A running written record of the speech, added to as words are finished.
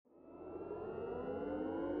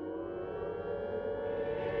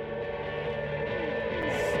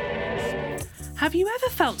Have you ever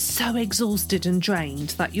felt so exhausted and drained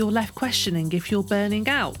that you're left questioning if you're burning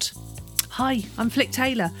out? Hi, I'm Flick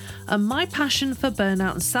Taylor, and my passion for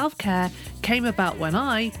burnout and self-care came about when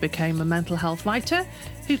I became a mental health writer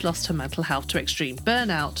who'd lost her mental health to extreme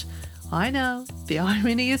burnout. I know, the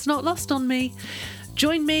irony is not lost on me.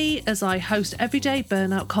 Join me as I host Everyday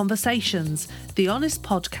Burnout Conversations, the honest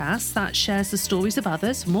podcast that shares the stories of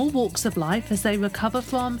others from all walks of life as they recover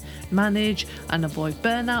from, manage and avoid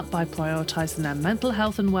burnout by prioritising their mental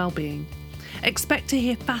health and well-being. Expect to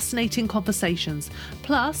hear fascinating conversations,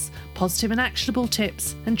 plus positive and actionable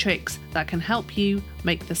tips and tricks that can help you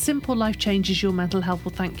make the simple life changes your mental health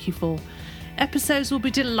will thank you for. Episodes will be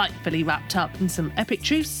delightfully wrapped up in some epic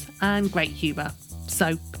truths and great humour.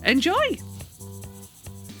 So, enjoy!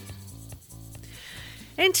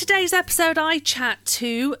 In today's episode, I chat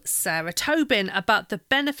to Sarah Tobin about the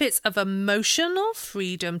benefits of emotional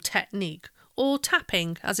freedom technique, or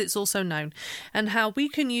tapping as it's also known, and how we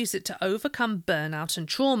can use it to overcome burnout and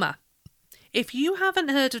trauma. If you haven't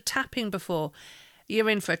heard of tapping before, you're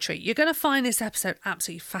in for a treat. You're going to find this episode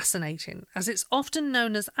absolutely fascinating, as it's often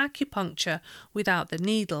known as acupuncture without the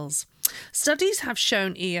needles. Studies have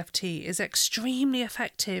shown EFT is extremely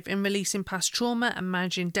effective in releasing past trauma and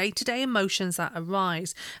managing day-to-day emotions that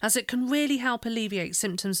arise, as it can really help alleviate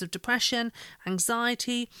symptoms of depression,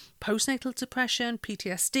 anxiety, postnatal depression,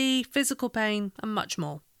 PTSD, physical pain, and much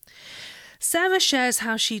more. Sarah shares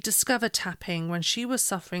how she discovered tapping when she was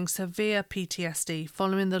suffering severe PTSD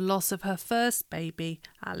following the loss of her first baby,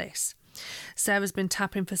 Alice. Sarah's been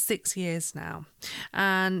tapping for 6 years now,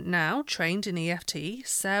 and now trained in EFT,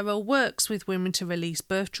 Sarah works with women to release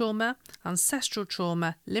birth trauma, ancestral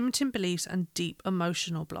trauma, limiting beliefs and deep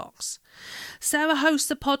emotional blocks. Sarah hosts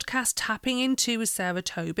the podcast Tapping Into with Sarah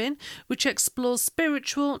Tobin, which explores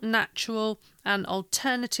spiritual, natural and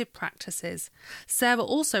alternative practices. Sarah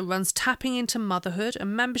also runs Tapping Into Motherhood, a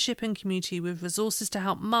membership and community with resources to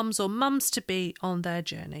help mums or mums-to-be on their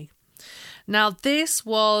journey. Now this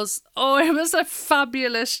was, it was a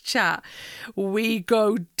fabulous chat. We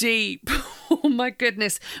go deep. Oh my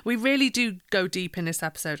goodness. We really do go deep in this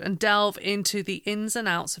episode and delve into the ins and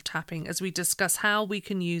outs of tapping as we discuss how we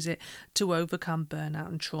can use it to overcome burnout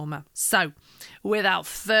and trauma. So without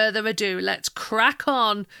further ado, let's crack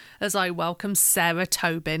on as I welcome Sarah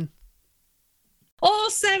Tobin.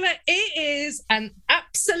 Oh, Sarah, it is an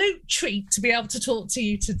absolute treat to be able to talk to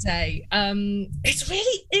you today. It's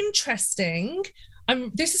really interesting.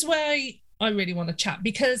 This is where I really want to chat,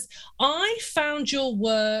 because I found your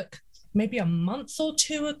work maybe a month or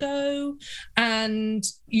two ago, and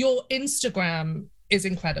your Instagram is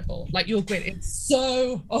incredible. Like, your grid, it's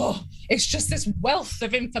so, it's just this wealth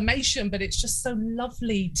of information, but it's just so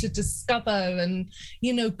lovely to discover and,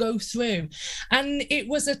 go through. And it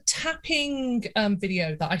was a tapping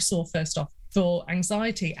video that I saw first off for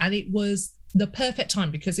anxiety, and it was the perfect time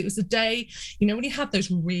because it was the day, when you have those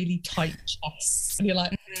really tight chests and you're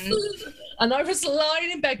like, and I was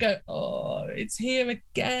lying in bed going, it's here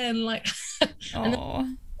again, like, and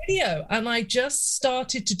the video, and I just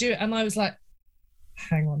started to do it, and I was like,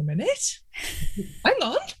 hang on a minute,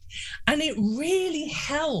 and it really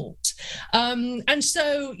helped. And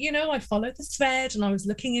so, I followed the thread and I was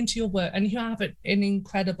looking into your work, and you have an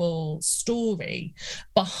incredible story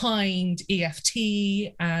behind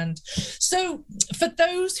EFT. And so for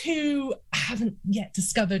those who haven't yet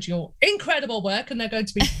discovered your incredible work, and they're going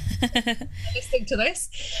to be listening to this,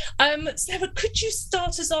 Sarah, could you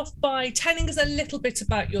start us off by telling us a little bit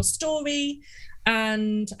about your story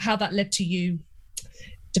and how that led to you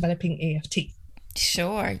developing EFT?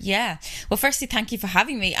 Sure, yeah. Well, firstly, thank you for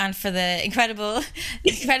having me and for the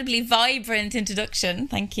incredibly vibrant introduction.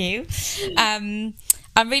 Thank you. I'm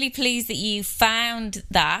really pleased that you found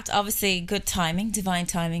that. Obviously, good timing, divine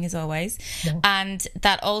timing as always. Yeah. And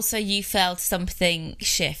that also you felt something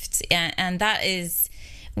shift. And that is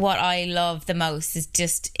what I love the most, is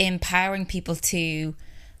just empowering people to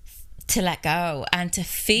let go and to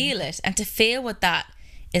feel it and to feel what that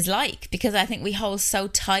is like, because I think we hold so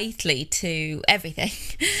tightly to everything.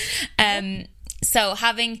 So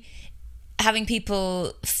having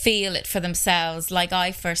people feel it for themselves, like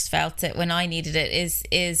I first felt it when I needed it,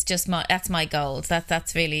 is just that's my goal.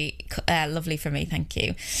 That's really lovely for me. Thank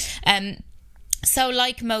you. So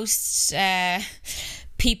like most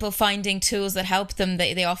people finding tools that help them,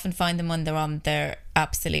 they often find them when they're on their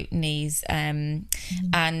absolute knees. And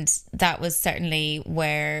that was certainly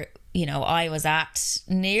where I was at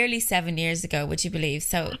nearly 7 years ago, would you believe?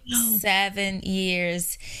 So 7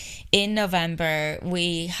 years in November,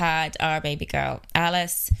 we had our baby girl,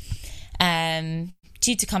 Alice.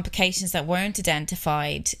 due to complications that weren't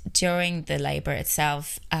identified during the labour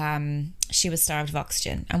itself, she was starved of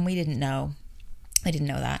oxygen, and we didn't know. I didn't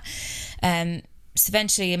know that. So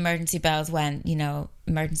eventually emergency bells went,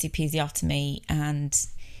 emergency episiotomy, and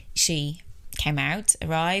she came out,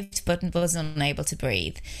 arrived, but was unable to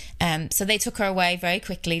breathe. So they took her away very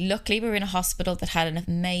quickly. Luckily, we were in a hospital that had an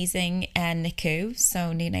amazing NICU,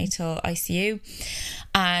 so neonatal ICU,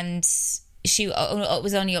 and she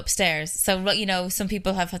was only upstairs. So, some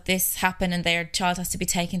people have had this happen and their child has to be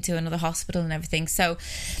taken to another hospital and everything. So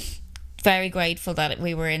very grateful that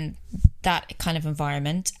we were in that kind of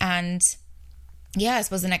environment. And yeah, I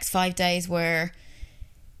suppose the next 5 days were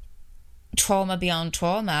trauma beyond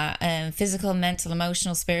trauma, physical, mental,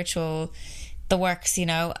 emotional, spiritual, the works,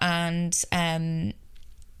 and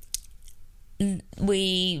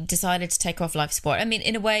we decided to take her off life support. I mean,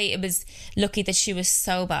 in a way, it was lucky that she was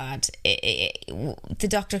so bad. The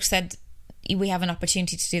doctor said, we have an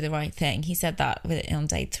opportunity to do the right thing. He said that on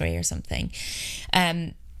day 3 or something.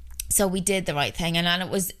 So we did the right thing, and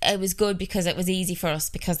it was good because it was easy for us,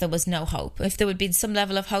 because there was no hope. If there would be some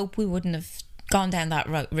level of hope, we wouldn't have gone down that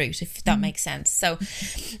route, if that makes sense. So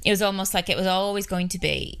it was almost like it was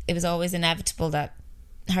always inevitable that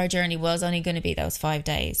her journey was only going to be those 5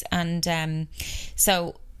 days. And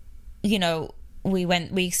so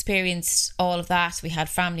we experienced all of that. We had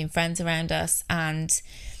family and friends around us, and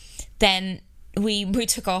then we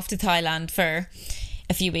took off to Thailand for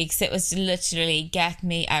a few weeks. It was literally, get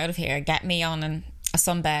me out of here, get me on a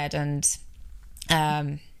sunbed, and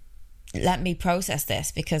let me process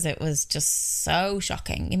this, because it was just so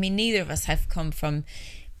shocking. I mean, neither of us have come from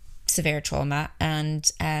severe trauma,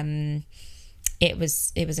 and it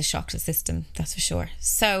was a shock to the system, that's for sure.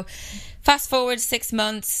 So fast forward 6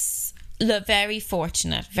 months, very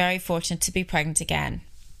fortunate to be pregnant again.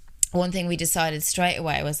 One thing we decided straight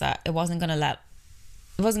away was that it wasn't going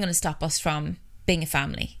to stop us from being a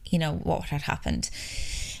family, what had happened.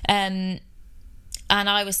 And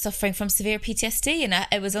I was suffering from severe PTSD, and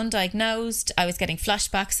it was undiagnosed. I was getting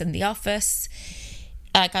flashbacks in the office.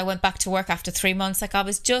 Like, I went back to work after 3 months. Like, I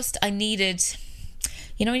needed,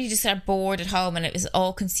 when you just are bored at home and it was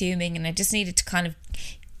all consuming, and I just needed to kind of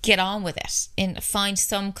get on with it and find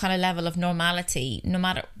some kind of level of normality, no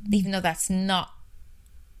matter, even though that's not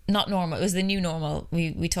normal. It was the new normal.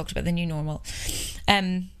 We talked about the new normal.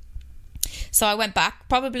 So I went back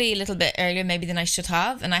probably a little bit earlier maybe than I should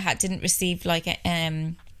have, and I didn't receive like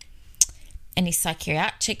any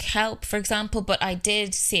psychiatric help, for example, but I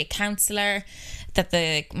did see a counsellor that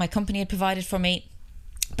my company had provided for me.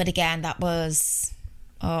 But again, that was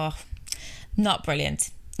not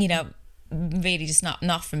brilliant, really just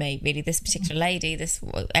not for me, really. This particular lady,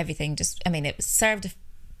 everything just, I mean, it served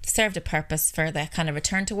a purpose for the kind of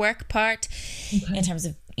return to work part, in terms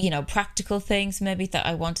of practical things maybe that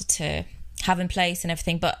I wanted to have in place and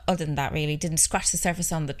everything, but other than that, really didn't scratch the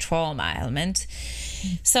surface on the trauma element.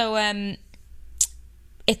 So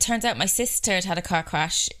it turns out my sister had a car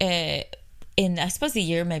crash in, I suppose, a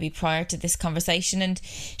year maybe prior to this conversation, and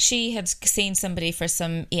she had seen somebody for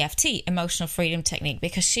some EFT, emotional freedom technique,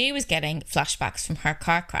 because she was getting flashbacks from her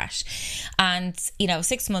car crash. And 3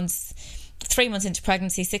 months into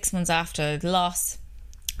pregnancy, 6 months after the loss,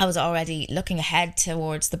 I was already looking ahead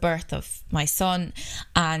towards the birth of my son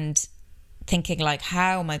and thinking, like,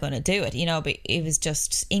 how am I going to do it? But it was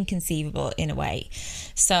just inconceivable in a way.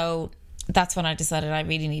 So that's when I decided I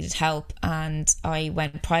really needed help, and I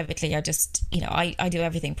went privately. I just, I do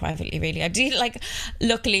everything privately, really. I do, like,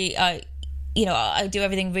 luckily, I do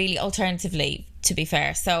everything really alternatively, to be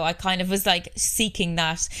fair. So I kind of was like seeking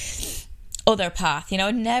that other path.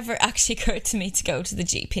 It never actually occurred to me to go to the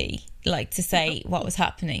GP, like, to say what was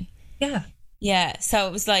happening. Yeah. So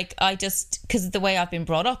it was like, because of the way I've been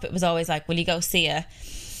brought up, it was always like, will you go see a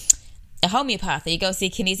homeopath, or you go see a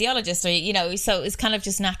kinesiologist, or so it's kind of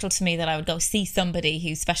just natural to me that I would go see somebody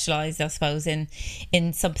who specialised, I suppose,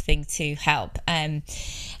 in something to help. And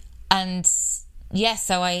yeah,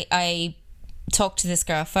 so I talked to this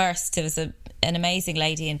girl first. It was an amazing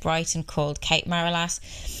lady in Brighton called Kate Marilat.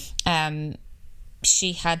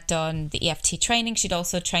 She had done the EFT training. She'd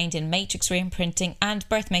also trained in matrix reimprinting and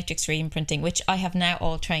birth matrix reimprinting, which I have now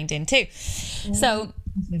all trained in too. So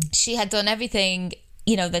she had done everything,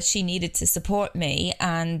 that she needed to support me.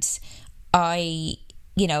 And I,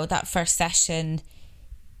 that first session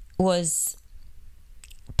was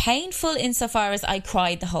painful insofar as I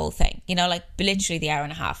cried the whole thing, like literally the hour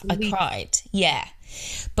and a half. I cried. Yeah.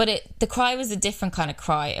 But the cry was a different kind of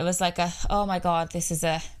cry. It was like oh my God, this is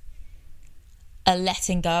a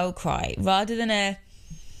letting go cry, rather than I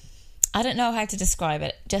don't know how to describe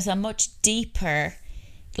it, just a much deeper,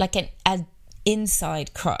 like a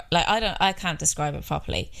inside cry. Like I can't describe it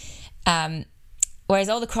properly. Whereas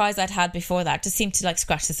all the cries I'd had before that just seemed to like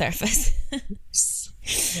scratch the surface.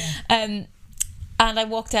 And I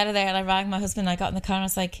walked out of there and I rang my husband. I got in the car and I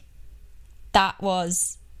was like, that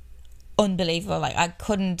was unbelievable. Like I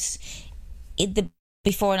couldn't. The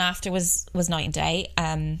before and after was night and day.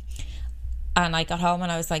 And I got home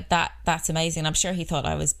and I was like, that's amazing. I'm sure he thought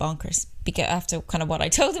I was bonkers because after kind of what I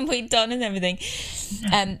told him we'd done and everything.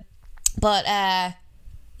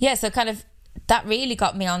 So kind of that really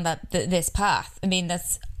got me on this path. I mean,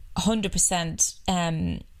 that's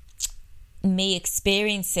 100% me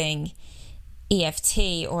experiencing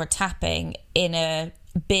EFT or tapping in a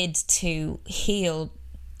bid to heal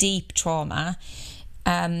deep trauma,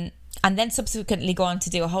 and then subsequently go on to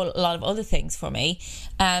do a whole lot of other things for me,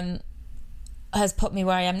 has put me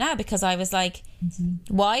where I am now, because I was like,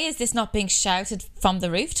 why is this not being shouted from the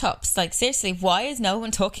rooftops? Like, seriously, why is no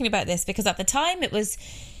one talking about this? Because at the time it was,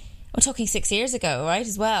 we're talking 6 years ago, right,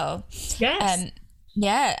 as well. Yes.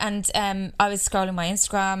 I was scrolling my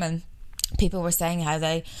Instagram and people were saying how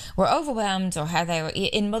they were overwhelmed, or how they were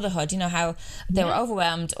in motherhood, you know, how they were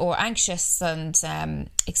overwhelmed or anxious and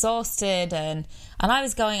exhausted, and I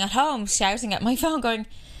was going at home shouting at my phone going,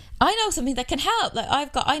 I know something that can help.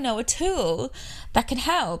 Like I know a tool that can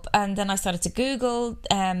help. And then I started to Google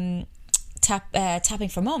tapping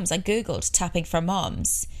for mums. I Googled tapping for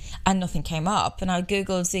mums and nothing came up. And I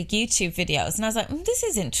Googled the YouTube videos and I was like, this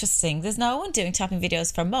is interesting. There's no one doing tapping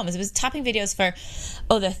videos for mums. It was tapping videos for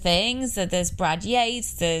other things. There's Brad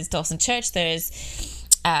Yates, there's Dawson Church, there's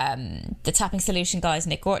the Tapping Solution guys,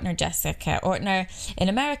 Nick Ortner, Jessica Ortner in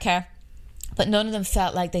America. But none of them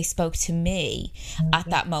felt like they spoke to me at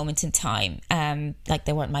that moment in time. Like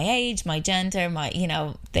they weren't my age, my gender,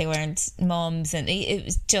 they weren't mums. And it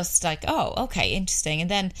was just like, oh, okay, interesting.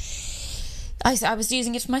 And then I was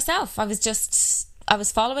using it for myself. I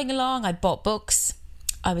was following along. I bought books.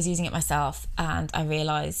 I was using it myself. And I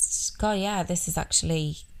realised, God, yeah, this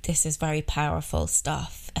is very powerful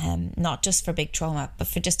stuff. Not just for big trauma, but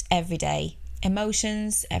for just everyday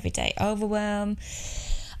emotions, everyday overwhelm.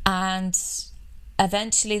 And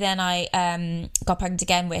eventually then I got pregnant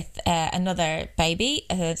again with another baby,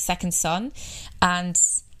 a second son. And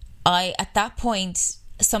at that point,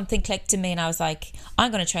 something clicked in me and I was like,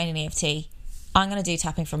 I'm going to train in EFT. I'm going to do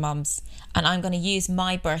tapping for mums. And I'm going to use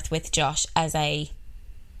my birth with Josh as a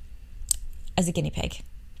guinea pig.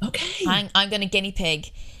 Okay. I'm going to guinea pig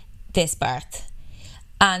this birth.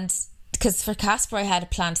 And because for Casper, I had a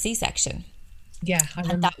planned C-section. Yeah.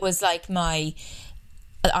 And that was like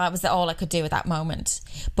was all I could do at that moment.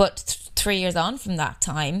 But 3 years on from that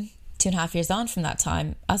time, 2.5 years on from that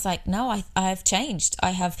time, I was like, no, I've changed.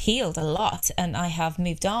 I have healed a lot and I have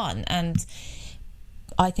moved on. And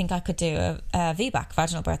I think I could do a VBAC,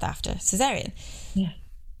 vaginal birth after cesarean. Yeah.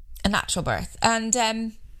 A natural birth. And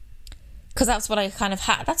because that's what I kind of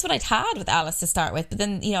had. That's what I'd had with Alice to start with. But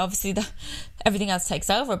then, obviously everything else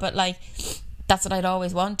takes over. But like, that's what I'd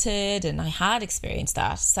always wanted. And I had experienced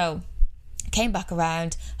that. So came back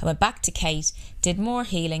around, I went back to Kate, did more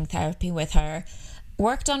healing therapy with her,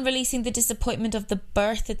 worked on releasing the disappointment of the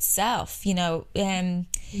birth itself.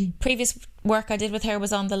 Previous work I did with her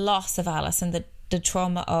was on the loss of Alice and the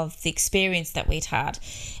trauma of the experience that we'd had.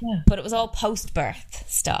 Yeah. But it was all post-birth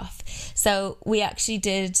stuff. So we actually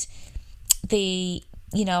did I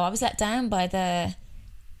was let down by the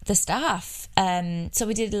staff. So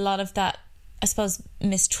we did a lot of that, I suppose,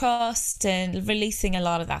 mistrust and releasing a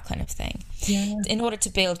lot of that kind of thing, in order to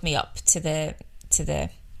build me up to the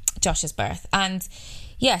Josh's birth. And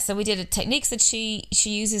so we did techniques that she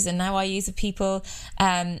uses and now I use with people,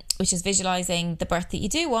 which is visualizing the birth that you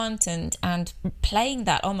do want and playing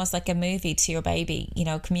that almost like a movie to your baby,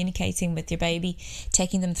 communicating with your baby,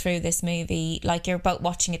 taking them through this movie like you're both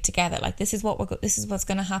watching it together. Like, this is what's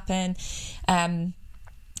going to happen.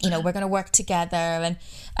 We're going to work together,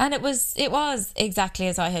 and it was exactly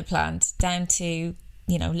as I had planned, down to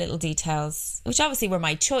little details, which obviously were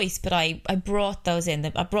my choice, but I brought those in.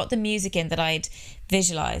 I brought the music in that I'd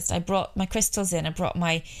visualized. I brought my crystals in. I brought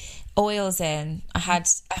my oils in. I had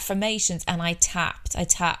affirmations, and I tapped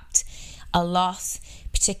a lot,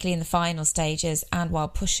 particularly in the final stages, and while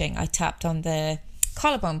pushing, I tapped on the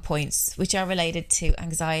collarbone points, which are related to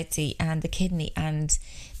anxiety and the kidney and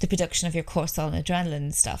the production of your cortisol and adrenaline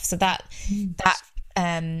and stuff. So that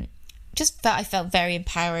just felt, I felt very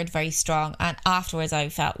empowered, very strong, and afterwards I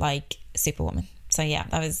felt like Superwoman. So yeah,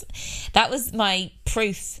 that was my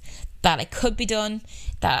proof that it could be done,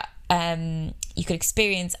 that you could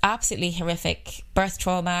experience absolutely horrific birth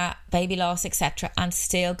trauma, baby loss, etc., and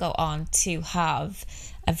still go on to have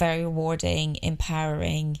a very rewarding,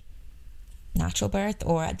 empowering natural birth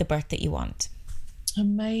or the birth that you want.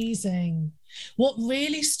 Amazing. What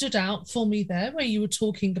really stood out for me there, where you were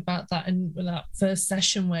talking about that in that first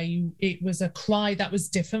session, where it was a cry that was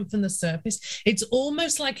different from the surface. It's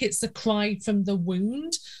almost like it's a cry from the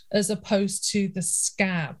wound as opposed to the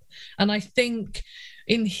scab. And I think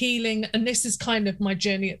in healing, and this is kind of my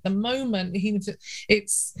journey at the moment,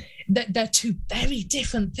 it's that they're two very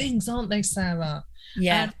different things, aren't they, Sarah?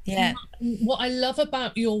 Yeah. What I love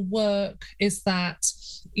about your work is that,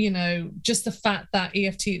 just the fact that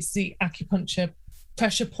EFT, it's the acupuncture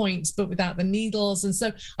pressure points, but without the needles. And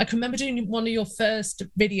so I can remember doing one of your first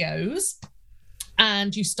videos,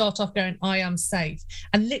 and you start off going, I am safe.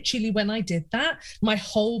 And literally when I did that, my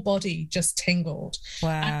whole body just tingled.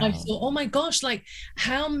 Wow. And I thought, oh my gosh, like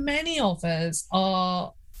how many of us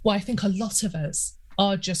are, well, I think a lot of us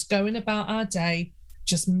are just going about our day,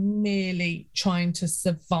 just merely trying to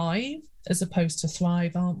survive as opposed to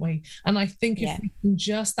thrive, aren't we? And I think if we can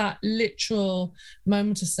just that literal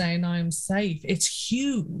moment of saying I am safe, it's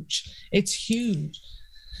huge. It's huge.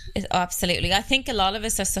 Absolutely. I think a lot of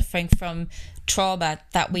us are suffering from trauma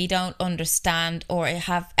that we don't understand or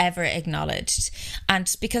have ever acknowledged.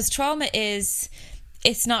 And because trauma it's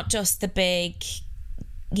not just the big,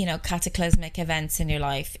 cataclysmic events in your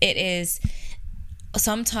life. It is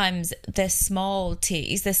sometimes the small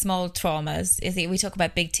T's, the small traumas. We talk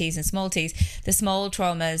about big T's and small T's. The small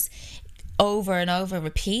traumas over and over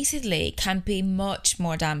repeatedly can be much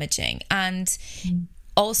more damaging. And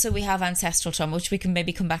also we have ancestral trauma, which we can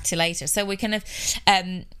maybe come back to later. So we kind of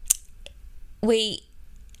we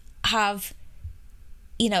have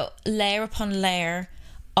layer upon layer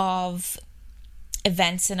of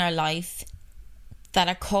events in our life that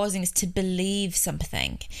are causing us to believe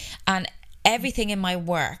something. And everything in my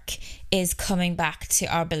work is coming back to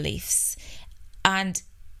our beliefs, and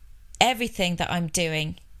everything that I'm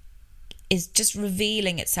doing is just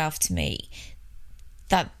revealing itself to me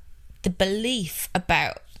that the belief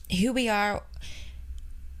about who we are,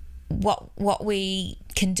 what we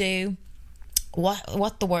can do,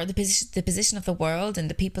 what the world, the position of the world and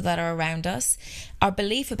the people that are around us, our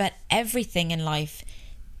belief about everything in life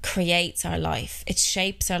creates our life. It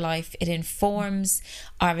shapes our life. It informs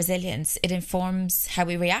our resilience. It informs how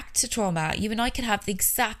we react to trauma. You and I could have the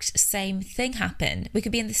exact same thing happen. We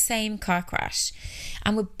could be in the same car crash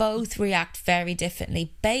and we both react very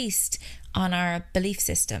differently based on our belief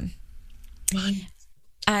system. Right.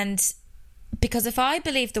 And because if I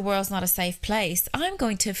believe the world's not a safe place, I'm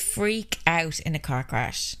going to freak out in a car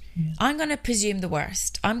crash. I'm going to presume the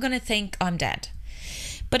worst. I'm going to think I'm dead.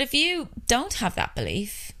 But if you don't have that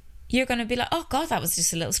belief, you're going to be like, oh God, that was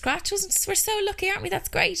just a little scratch. We're so lucky, aren't we? That's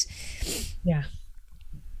great. Yeah.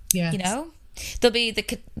 Yeah. There'll be the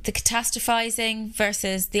catastrophizing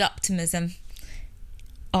versus the optimism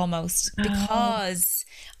almost, because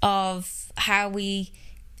of how we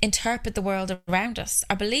interpret the world around us.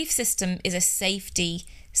 Our belief system is a safety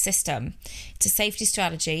system. It's a safety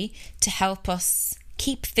strategy to help us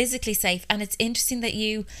keep physically safe. And it's interesting that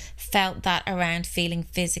you felt that around feeling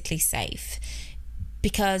physically safe,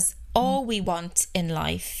 because all we want in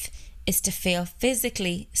life is to feel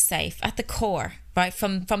physically safe at the core, right?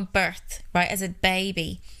 From birth, right? As a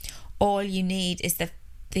baby, all you need is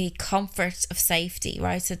the comfort of safety,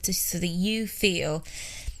 right? So that you feel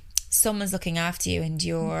someone's looking after you and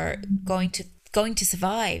you're going to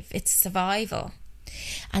survive. It's survival.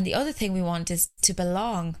 And the other thing we want is to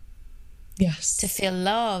belong. Yes. To feel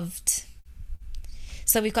loved.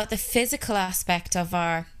 So we've got the physical aspect of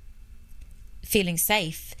our feeling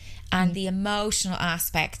safe and the emotional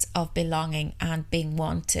aspect of belonging and being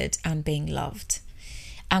wanted and being loved.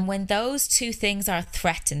 And when those two things are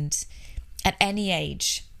threatened at any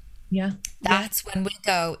age, that's when we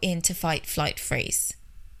go into fight, flight, freeze.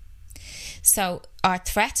 So our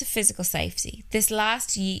threat of physical safety, this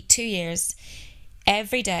last 2 years,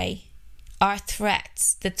 every day, our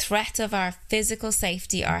threats, the threat of our physical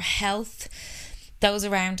safety, our health, those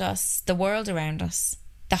around us, the world around us,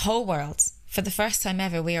 the whole world, for the first time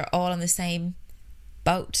ever, we are all on the same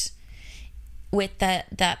boat with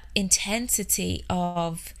that intensity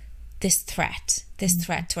of this threat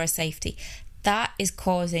to our safety. That is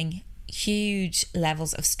causing huge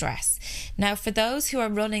levels of stress. Now, for those who are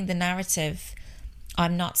running the narrative,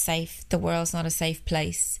 I'm not safe, the world's not a safe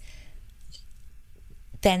place,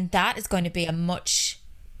 then that is going to be a much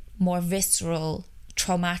more visceral,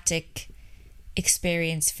 traumatic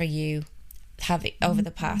experience for you having over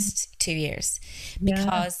the past 2 years,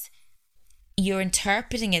 because you're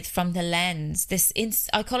interpreting it from the lens,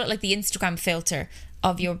 I call it like the Instagram filter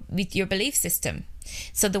of your belief system.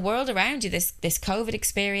 So the world around you, this COVID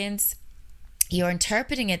experience, you're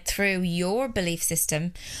interpreting it through your belief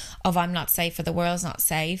system of I'm not safe or the world's not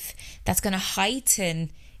safe, that's going to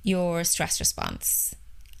heighten your stress response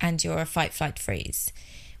and your fight, flight, freeze.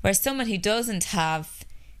 Whereas someone who doesn't have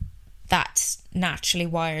that naturally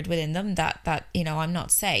wired within them, that you know, I'm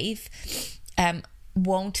not safe,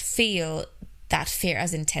 won't feel that fear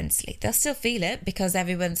as intensely. They'll still feel it because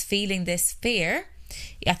everyone's feeling this fear.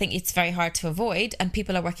 I think it's very hard to avoid, and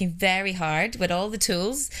people are working very hard with all the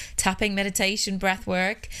tools, tapping, meditation, breath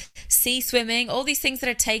work, sea swimming, all these things that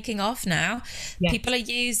are taking off now. Yes. People are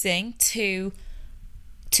using to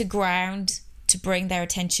ground, to bring their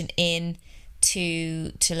attention in,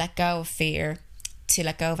 to let go of fear, to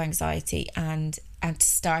let go of anxiety, and to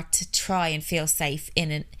start to try and feel safe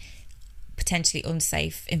in a potentially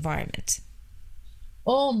unsafe environment.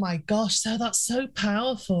 Oh my gosh, so that's so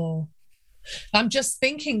powerful. I'm just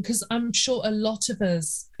thinking, because I'm sure a lot of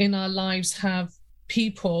us in our lives have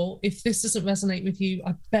people, if this doesn't resonate with you,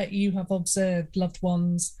 I bet you have observed loved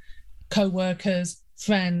ones, co-workers,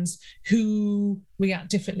 friends who react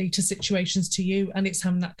differently to situations to you, and it's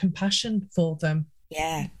having that compassion for them.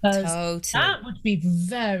 Yeah, totally. That would be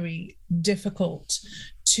very difficult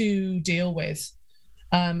to deal with.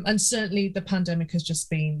 And certainly the pandemic has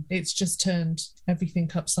it's just turned everything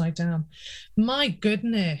upside down. My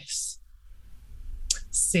goodness.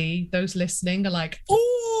 See, those listening are like,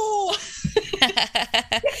 oh,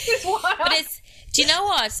 but do you know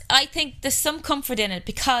what? I think there's some comfort in it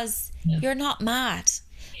because you're not mad.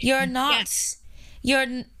 You're not,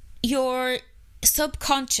 your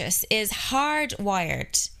subconscious is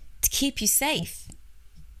hardwired to keep you safe.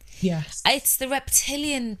 Yes. It's the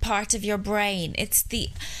reptilian part of your brain. It's the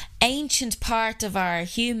ancient part of our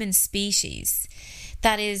human species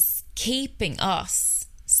that is keeping us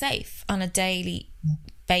safe on a daily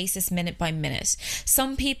basis, minute by minute.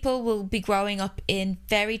 Some people will be growing up in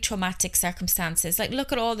very traumatic circumstances. Like,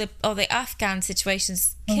 look at all the Afghan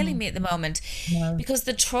situations killing me at the moment. No. Because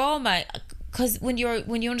the trauma, because when you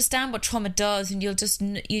understand what trauma does, and you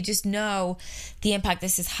just know the impact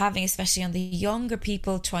this is having, especially on the younger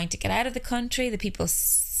people trying to get out of the country, the people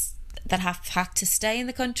that have had to stay in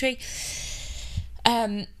the country.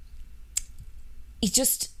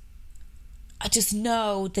 I just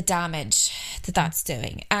know the damage that's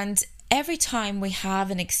doing. And every time we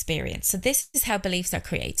have an experience, so this is how beliefs are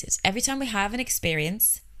created. Every time we have an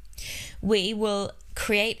experience, we will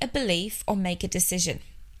create a belief or make a decision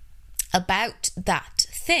about that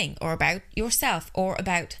thing, or about yourself, or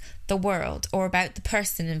about the world, or about the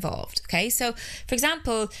person involved. Okay, so for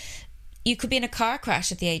example, you could be in a car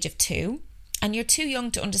crash at the age of 2, and you're too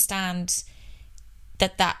young to understand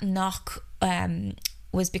that knock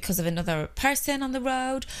was because of another person on the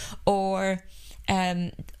road, or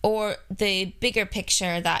the bigger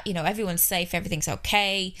picture that, you know, everyone's safe, everything's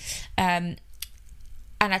okay. And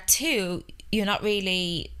at 2,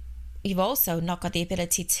 you've also not got the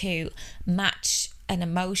ability to match an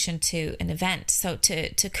emotion to an event. So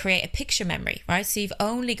to create a picture memory, right? So you've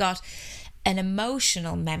only got an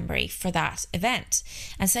emotional memory for that event.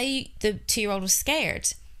 And say the 2-year-old was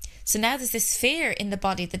scared. So now there's this fear in the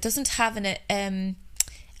body that doesn't have a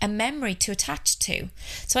memory to attach to.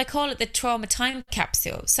 So I call it the trauma time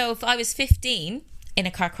capsule. So if I was 15 in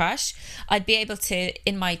a car crash, I'd be able to,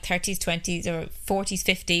 in my 30s, 20s or 40s,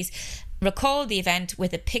 50s, recall the event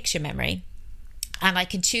with a picture memory, and I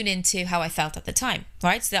can tune into how I felt at the time,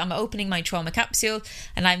 right? So I'm opening my trauma capsule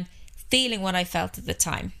and I'm feeling what I felt at the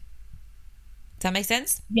time. Does that make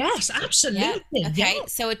sense? Yes, absolutely. Yeah. Okay, yeah.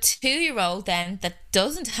 So a 2-year-old then that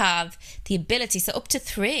doesn't have the ability, so up to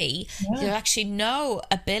 3, there's actually no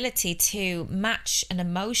ability to match an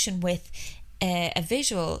emotion with a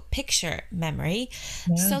visual picture memory.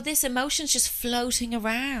 Yeah. So this emotion's just floating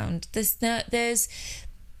around. They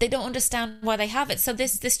don't understand why they have it. So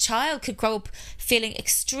this child could grow up feeling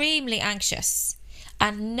extremely anxious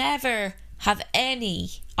and never have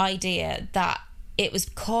any idea that it was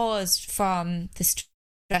caused from the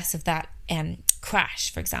stress of that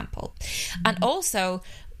crash, for example. Mm-hmm. And also,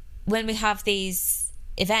 when we have these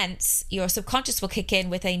events, your subconscious will kick in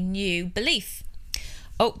with a new belief.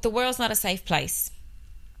 Oh, the world's not a safe place.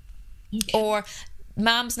 Okay. Or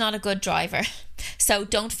Mom's not a good driver, so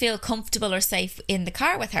don't feel comfortable or safe in the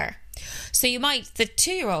car with her. So the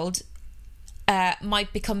 2-year-old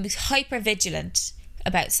might become hyper vigilant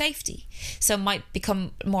about safety, so might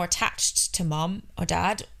become more attached to mom or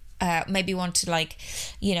dad, maybe want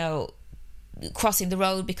to crossing the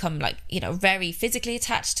road, become very physically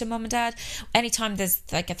attached to mom and dad. Anytime there's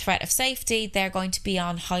a threat of safety, they're going to be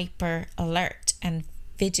on hyper alert and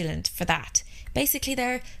vigilant for that. Basically,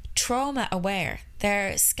 they're trauma aware.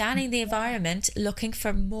 They're scanning the environment, looking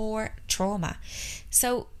for more trauma.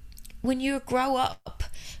 So when you grow up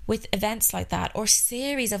with events like that, or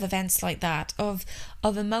series of events like that, of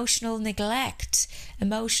emotional neglect,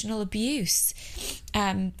 emotional abuse,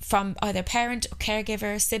 from either parent or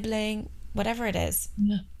caregiver, sibling, whatever it is,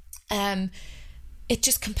 it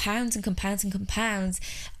just compounds and compounds and compounds,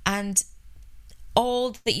 and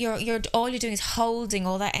all that you're doing is holding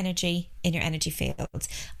all that energy in your energy field.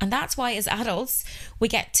 And that's why as adults we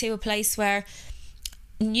get to a place where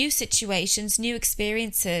new situations, new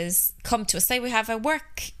experiences come to us. Say we have a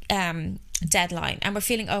work deadline and we're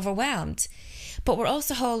feeling overwhelmed, but we're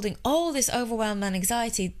also holding all this overwhelm and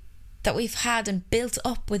anxiety that we've had and built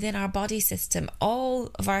up within our body system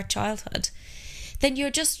all of our childhood. Then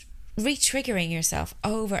you're just re-triggering yourself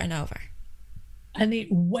over and over. And it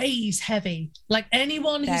weighs heavy. Like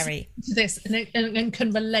anyone who's to this and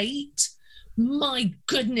can relate, my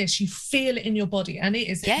goodness, you feel it in your body, and it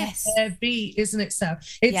is heavy, isn't it? So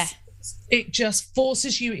it just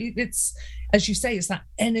forces you. It's, as you say, it's that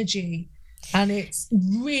energy, and it's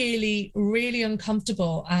really, really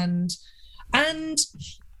uncomfortable and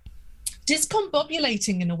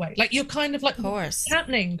discombobulating in a way. Like you're kind of like, what's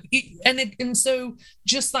happening? And so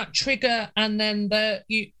just that trigger, and then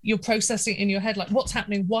you're processing in your head, like, what's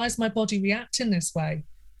happening? Why is my body reacting this way?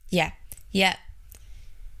 Yeah.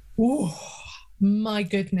 Ooh, my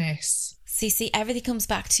goodness. See, everything comes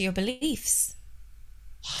back to your beliefs.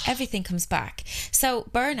 Everything comes back. So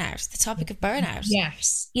burnout, the topic of burnout.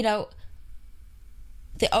 Yes. You know,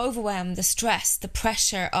 the overwhelm, the stress, the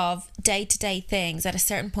pressure of day-to-day things at a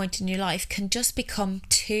certain point in your life can just become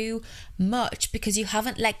too much because you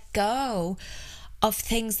haven't let go of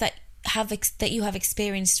things that you have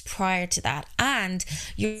experienced prior to that, and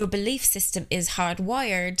your belief system is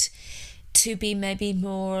hardwired to be maybe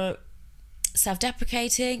more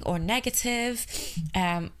self-deprecating or negative,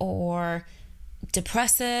 or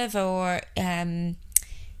depressive, or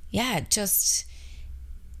just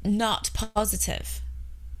not positive.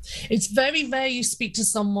 It's very rare you speak to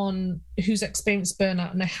someone who's experienced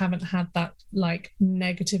burnout and they haven't had that like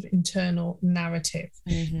negative internal narrative.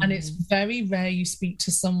 Mm-hmm. And it's very rare you speak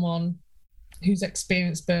to someone who's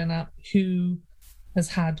experienced burnout who has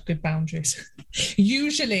had good boundaries.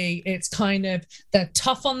 Usually it's kind of, they're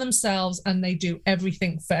tough on themselves and they do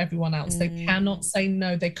everything for everyone else. They cannot say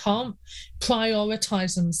no. They can't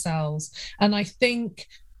prioritize themselves. And I think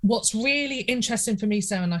what's really interesting for me,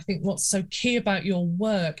 Sarah, and I think what's so key about your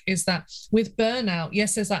work is that with burnout,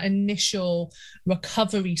 yes, there's that initial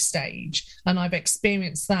recovery stage, and I've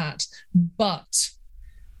experienced that. But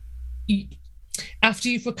after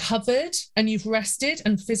you've recovered and you've rested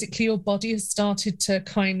and physically your body has started to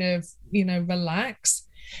kind of, relax,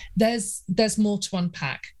 there's more to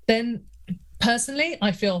unpack. Then personally,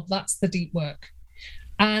 I feel that's the deep work.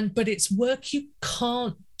 But it's work you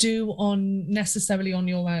can't do necessarily on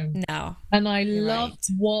your own. No. And I love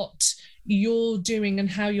what you're doing and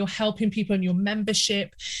how you're helping people in your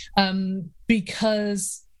membership,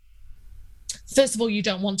 because first of all, you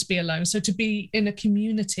don't want to be alone. So to be in a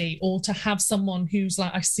community or to have someone who's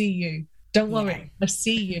like, I see you, don't worry, I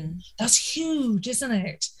see you. That's huge, isn't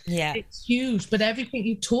it? Yeah. It's huge. But everything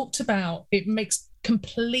you talked about, it makes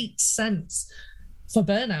complete sense for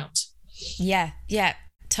burnout. Yeah,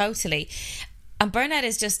 totally. And burnout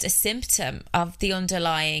is just a symptom of the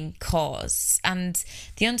underlying cause. And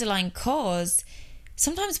the underlying cause,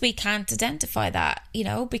 sometimes we can't identify that,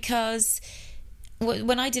 because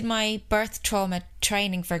when I did my birth trauma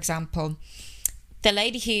training, for example, the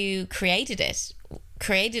lady who created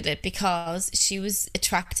it because she was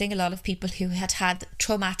attracting a lot of people who had had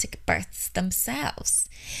traumatic births themselves.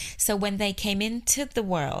 So when they came into the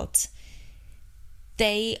world,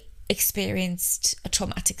 they experienced a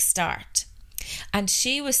traumatic start. And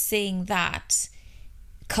she was seeing that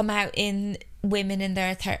come out in women in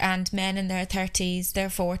their and men in their 30s, their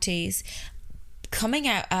 40s, coming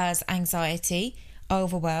out as anxiety,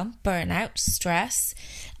 overwhelm, burnout, stress.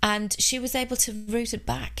 And she was able to root it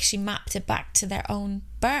back. She mapped it back to their own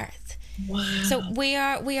birth. Wow. So we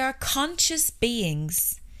are conscious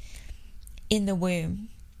beings in the womb.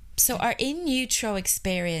 So our in utero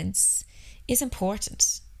experience is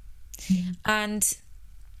important. And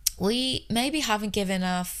we maybe haven't given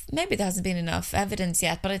enough, maybe there hasn't been enough evidence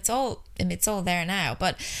yet, but it's all there now.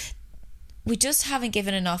 But we just haven't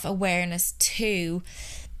given enough awareness to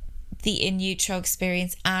the in utero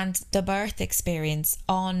experience and the birth experience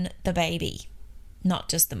on the baby, not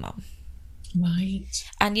just the mum. Right.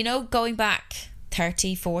 And going back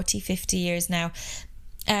 30, 40, 50 years now,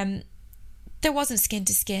 there wasn't skin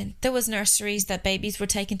to skin. There was nurseries that babies were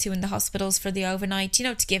taken to in the hospitals for the overnight, you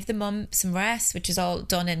know, to give the mum some rest, which is all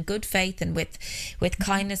done in good faith and with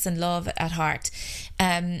kindness and love at heart.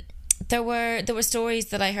 There were stories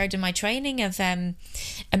that I heard in my training of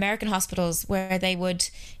American hospitals where they would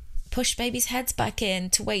push babies' heads back in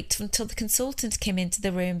to wait until the consultant came into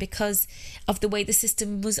the room because of the way the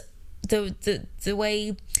system was, the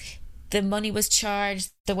way the money was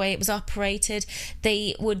charged, the way it was operated.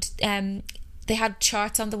 They would they had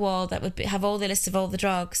charts on the wall that would have all the list of all the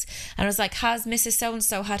drugs, and it was like, has Mrs.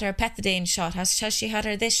 So-and-so had her pethidine shot? Has she had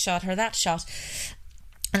her this shot, her that shot?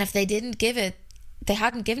 And if they didn't give it, they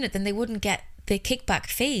hadn't given it, then they wouldn't get the kickback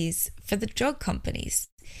fees for the drug companies.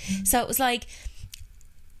 So it was like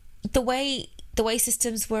the way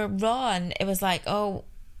systems were run, it was like, oh,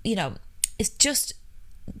 you know,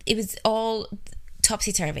 it was all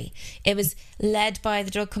topsy-turvy. It was led by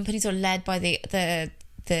the drug companies or led by the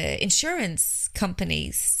insurance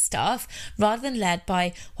companies stuff, rather than led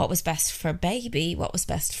by what was best for baby, what was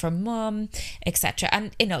best for mum, etc.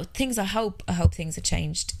 And you know, things I hope things have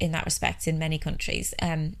changed in that respect in many countries.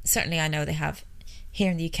 Certainly I know they have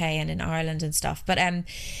here in the UK and in Ireland and stuff. But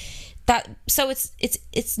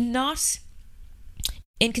it's not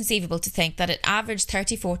inconceivable to think that an average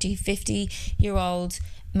 30, 40, 50-year-old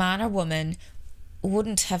man or woman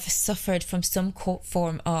wouldn't have suffered from some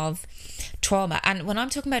form of trauma. And when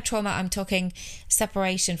I'm talking about trauma, I'm talking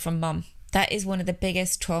separation from mum. That is one of the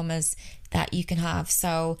biggest traumas that you can have.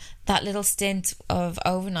 So that little stint of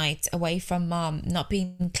overnight away from mum, not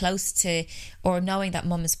being close to or knowing that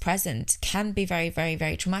mum is present, can be very, very,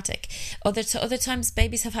 very traumatic. Other times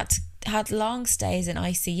babies have had long stays in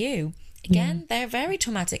ICU. Again, they're very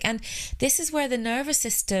traumatic. And this is where the nervous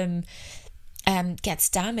system gets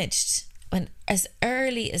damaged. When as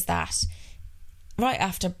early as that, right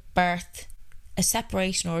after birth, a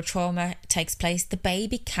separation or a trauma takes place, the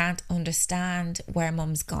baby can't understand where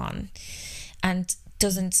mum's gone and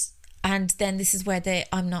then this is where the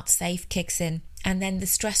I'm not safe kicks in, and then the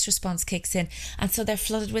stress response kicks in, and so they're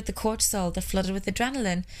flooded with the cortisol, they're flooded with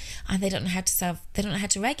adrenaline, and they don't know how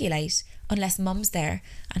to regulate unless mum's there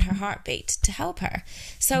and her heartbeat to help her.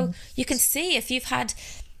 So you can see, if you've had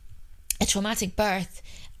a traumatic birth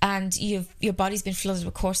and your body's been flooded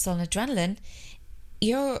with cortisol and adrenaline,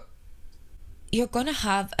 you're going to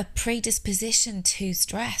have a predisposition to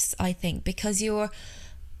stress, I think, because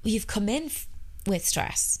you've come in with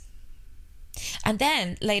stress. And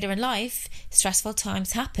then later in life, stressful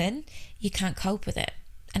times happen, you can't cope with it.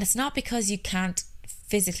 And it's not because you can't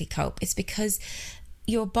physically cope, it's because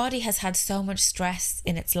your body has had so much stress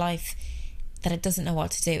in its life that it doesn't know what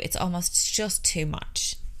to do. It's almost just too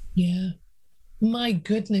much. Yeah. My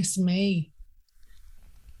goodness me.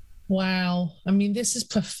 Wow. I mean, this is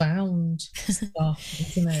profound stuff,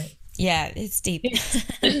 isn't it? Yeah, it's deep.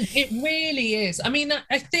 It really is. I mean,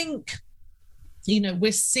 I think, you know,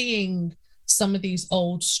 we're seeing some of these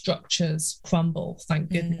old structures crumble, thank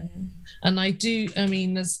goodness. And I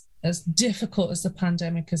mean, as difficult as the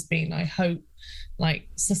pandemic has been, I hope, like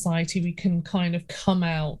society, we can kind of come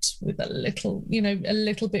out with a little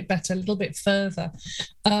bit better, a little bit further.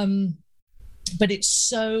 But it's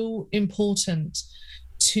so important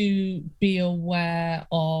to be aware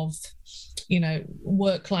of, you know,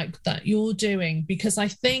 work like that you're doing, because I'm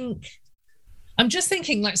just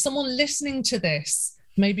thinking, like, someone listening to this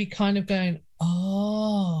maybe kind of going,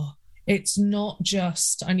 oh, it's not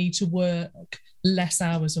just I need to work less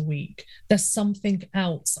hours a week. There's something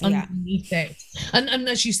else underneath it. And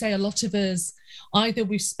as you say, a lot of us, either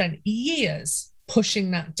we've spent years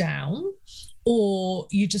pushing that down, or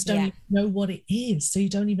you just don't even know what it is, so you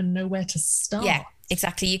don't even know where to start. Yeah,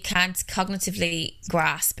 exactly. You can't cognitively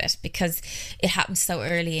grasp it because it happens so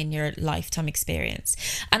early in your lifetime experience.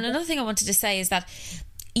 And another thing I wanted to say is that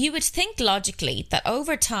you would think logically that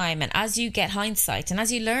over time, and as you get hindsight and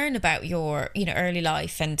as you learn about your, you know, early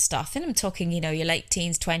life and stuff, and I'm talking, you know, your late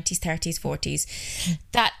teens, 20s, 30s, 40s,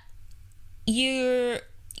 that your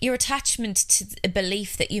attachment to a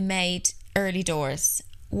belief that you made early doors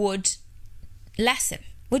would lessen,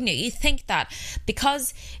 wouldn't you? You think that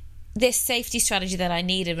because this safety strategy that I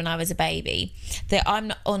needed when I was a baby, that I'm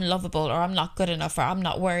not unlovable, or I'm not good enough, or I'm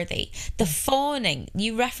not worthy, the fawning,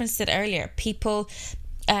 you referenced it earlier, people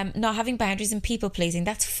not having boundaries and people pleasing,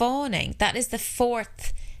 that's fawning. That is the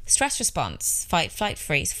fourth stress response: fight, flight,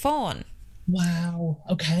 freeze, fawn. Wow.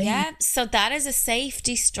 Okay. Yeah, so that is a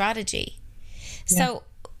safety strategy. So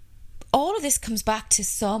all of this comes back to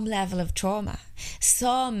some level of trauma,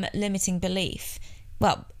 some limiting belief.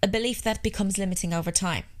 Well, a belief that becomes limiting over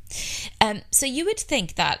time. So you would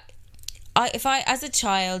think that if I, as a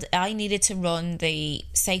child, I needed to run the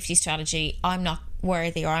safety strategy, I'm not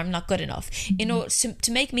worthy or I'm not good enough, in order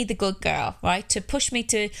to make me the good girl, right? To push me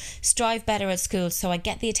to strive better at school so I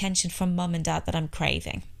get the attention from mum and dad that I'm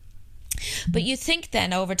craving. But you think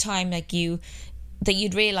then over time, like that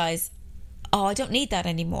you'd realise, oh, I don't need that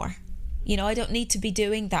anymore. You know, I don't need to be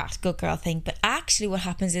doing that good girl thing. But actually what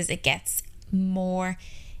happens is it gets more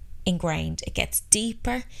ingrained. It gets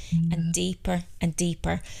deeper and deeper and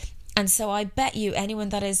deeper. And so I bet you anyone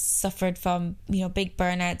that has suffered from, you know, big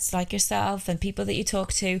burnouts like yourself and people that you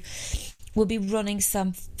talk to will be running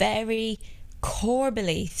some very core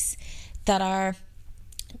beliefs that are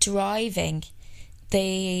driving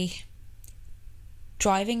the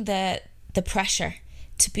pressure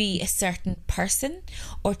to be a certain person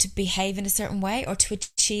or to behave in a certain way or to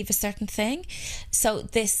achieve a certain thing. So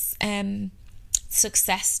this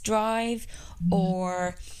success drive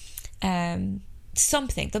or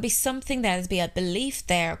something, there'll be something there, there'll be a belief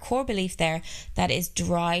there, a core belief there that is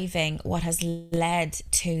driving what has led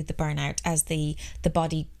to the burnout, as the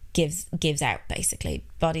body gives out, basically.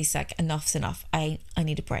 Body's like, enough's enough, I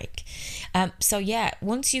need a break. So yeah,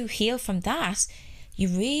 once you heal from that, you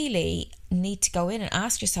really need to go in and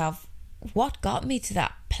ask yourself, what got me to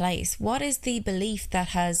that place? What is the belief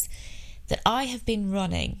that I have been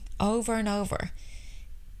running over and over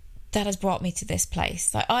that has brought me to this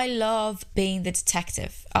place? Like, I love being the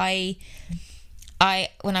detective. I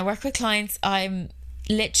when I work with clients, I'm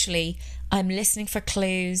listening for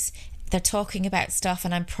clues. They're talking about stuff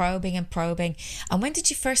and I'm probing. And when did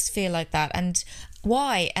you first feel like that? And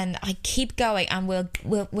why? And I keep going, and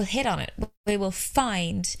we'll hit on it. We will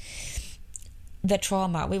find the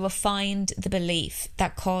trauma. We will find the belief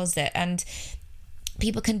that caused it. And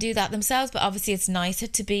people can do that themselves, but obviously it's nicer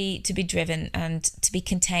to be driven and to be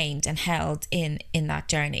contained and held in that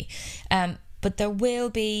journey. But there will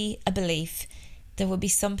be a belief, there will be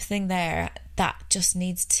something there that just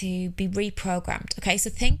needs to be reprogrammed. Okay,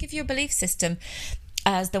 so think of your belief system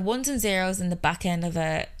as the ones and zeros in the back end of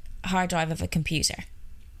a hard drive of a computer.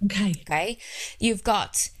 Okay, you've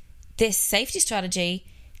got this safety strategy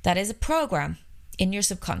that is a program in your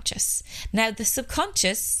subconscious. Now the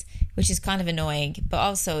subconscious, which is kind of annoying, but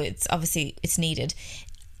also it's needed,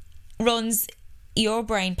 runs your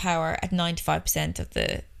brain power at 95% of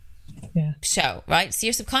the show, right? So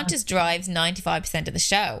your subconscious drives 95% of the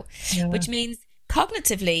show, which means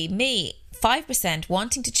cognitively, me, 5%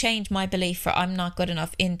 wanting to change my belief for I'm not good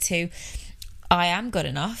enough into I am good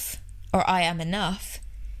enough or I am enough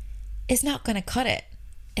is not going to cut it.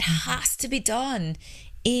 It has to be done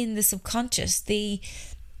in the subconscious. The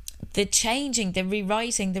changing, the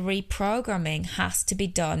rewriting, the reprogramming has to be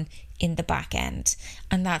done in the back end.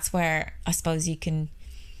 And that's where I suppose you can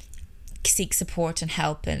seek support and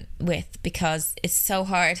help with, because it's so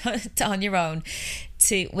hard on your own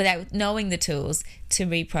without knowing the tools to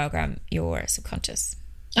reprogram your subconscious.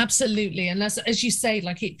 Absolutely. And as you say,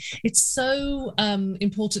 like it's so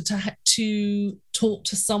important to talk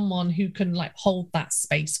to someone who can like hold that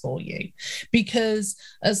space for you, because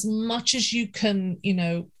as much as you can, you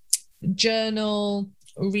know, journal,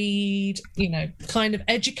 read, you know, kind of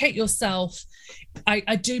educate yourself,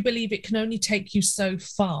 I do believe it can only take you so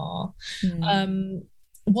far.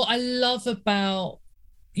 What I love about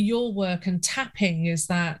your work and tapping is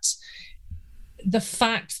that the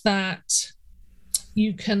fact that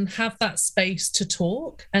you can have that space to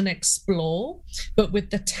talk and explore, but with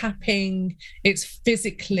the tapping, it's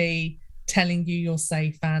physically telling you you're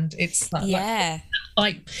safe, and it's like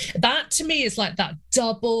that to me is like that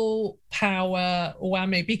double power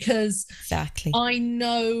whammy, because exactly I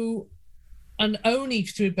know, and only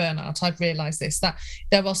through burnout I've realized this, that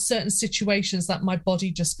there are certain situations that my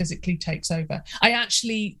body just physically takes over. I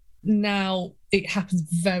actually, now it happens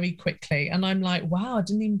very quickly and I'm like, wow, I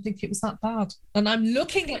didn't even think it was that bad, and I'm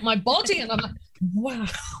looking at my body and I'm like, wow,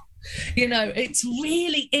 you know, it's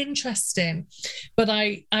really interesting. But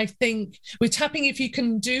I think with tapping, if you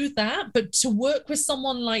can do that, but to work with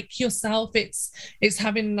someone like yourself, it's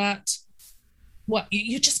having that, what,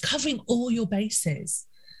 you're just covering all your bases.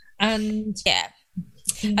 And yeah,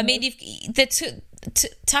 you know, I mean,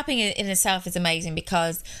 tapping in itself is amazing,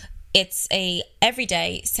 because it's a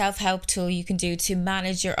everyday self-help tool you can do to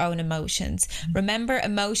manage your own emotions. Remember,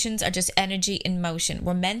 emotions are just energy in motion.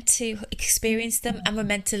 We're meant to experience them and we're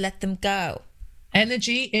meant to let them go.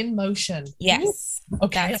 Energy in motion. Yes,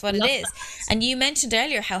 okay, that's what it is. And you mentioned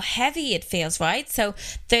earlier how heavy it feels, right? So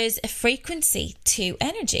there's a frequency to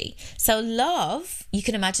energy. So love, you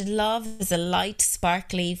can imagine love is a light,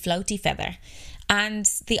 sparkly, floaty feather. And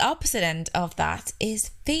the opposite end of that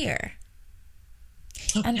is fear.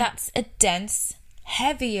 Okay. And that's a dense,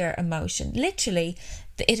 heavier emotion. Literally,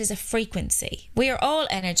 it is a frequency. We are all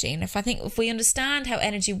energy. And if we understand how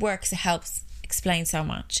energy works, it helps explain so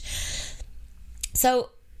much. So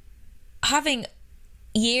having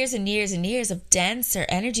years and years and years of denser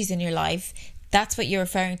energies in your life, that's what you're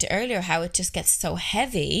referring to earlier, how it just gets so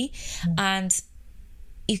heavy and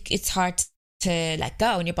it's hard to let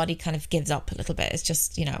go, and your body kind of gives up a little bit. It's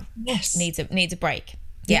just, needs a break.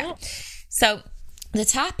 Yeah. So what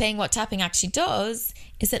tapping actually does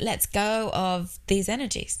is it lets go of these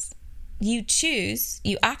energies. You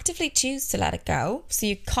actively choose to let it go. So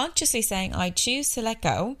you're consciously saying, I choose to let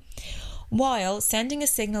go, while sending a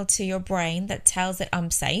signal to your brain that tells it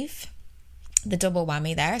I'm safe. The double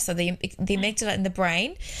whammy there. So the amygdala in the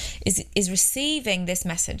brain is receiving this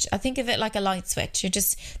message. I think of it like a light switch.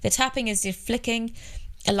 The tapping is you're flicking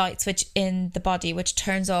a light switch in the body, which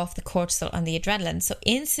turns off the cortisol and the adrenaline. So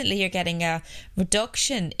instantly you're getting a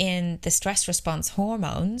reduction in the stress response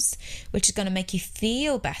hormones, which is going to make you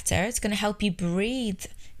feel better. It's going to help you breathe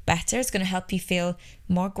better. It's going to help you feel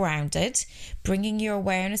more grounded, bringing your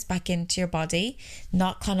awareness back into your body,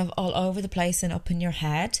 not kind of all over the place and up in your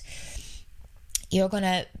head. You're going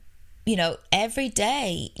to, every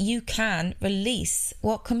day you can release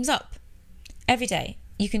what comes up. Every day.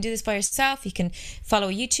 You can do this by yourself. You can follow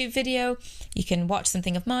a YouTube video. You can watch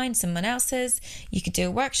something of mine, someone else's. You could do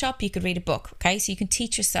a workshop. You could read a book. Okay. So you can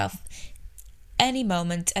teach yourself any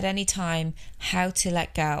moment at any time how to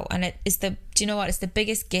let go. And it's the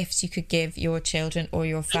biggest gift you could give your children or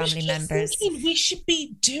your family members. We should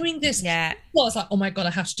be doing this. Yeah. Well, I was like, oh my God, I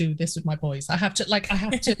have to do this with my boys. I have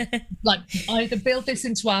to either build this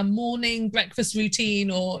into our morning breakfast routine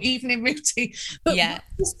or evening routine. But wouldn't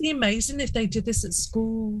this be amazing if they did this at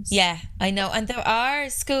schools? Yeah, I know. And there are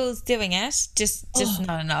schools doing it, just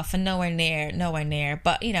not enough and nowhere near.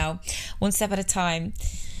 But, one step at a time.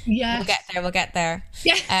 Yeah, we'll get there.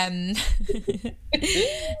 Yeah.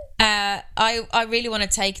 I really want to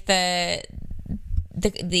take the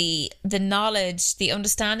knowledge, the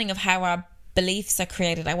understanding of how our beliefs are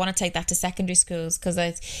created. I want to take that to secondary schools, because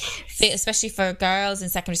I feel, especially for girls in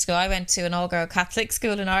secondary school, I went to an all-girl Catholic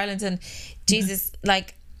school in Ireland, and Jesus,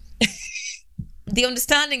 like the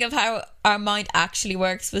understanding of how our mind actually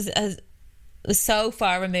works was so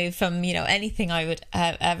far removed from anything I would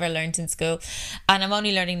have ever learned in school, and I'm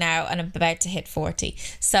only learning now, and I'm about to hit 40.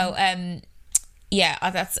 So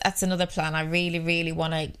that's another plan. I really, really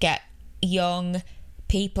want to get young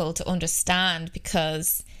people to understand,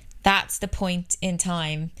 because that's the point in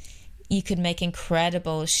time you could make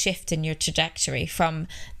incredible shift in your trajectory from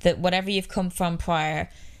whatever you've come from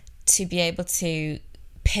prior, to be able to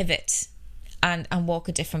pivot and walk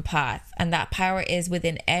a different path. And that power is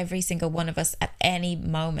within every single one of us at any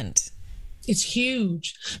moment. It's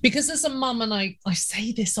huge, because as a mum, and I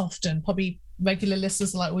say this often, probably regular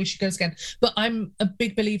listeners are like, well, she goes again, but I'm a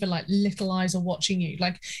big believer, like, little eyes are watching you.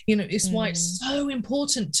 Like, it's why it's so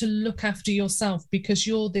important to look after yourself, because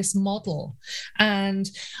you're this model. And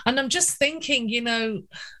I'm just thinking,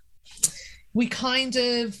 we kind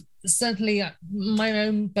of, certainly my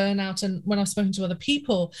own burnout, and when I've spoken to other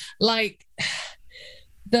people, like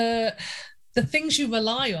the things you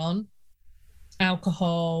rely on,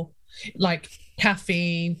 alcohol, like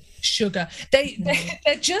caffeine, sugar, they're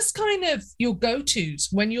just kind of your go-tos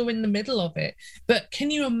when you're in the middle of it. But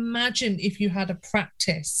can you imagine if you had a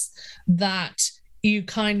practice that you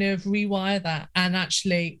kind of rewire that and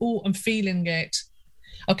actually, I'm feeling it,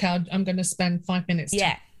 okay, I'm going to spend 5 minutes.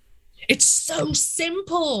 It's so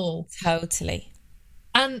simple. Totally.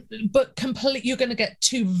 But you're going to get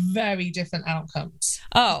two very different outcomes.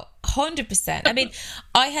 Oh, 100%. I mean,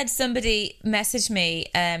 I had somebody message me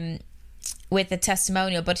with a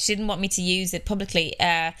testimonial, but she didn't want me to use it publicly,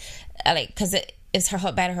 because it is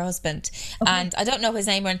about her husband. Okay. And I don't know his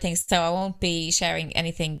name or anything, so I won't be sharing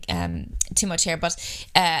anything too much here. But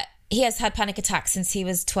he has had panic attacks since he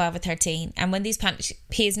was 12 or 13. And when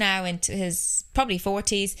he is now into his probably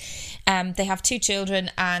 40s. They have 2 children,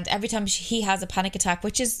 and every time he has a panic attack,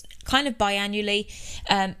 which is kind of biannually,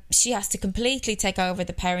 she has to completely take over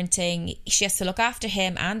the parenting. She has to look after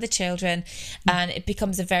him and the children, and it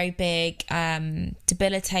becomes a very big,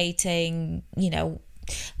 debilitating,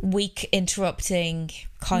 week interrupting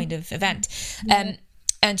kind of event.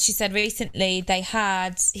 And she said recently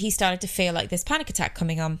he started to feel like this panic attack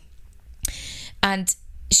coming on. And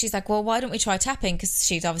she's like, well, why don't we try tapping? Because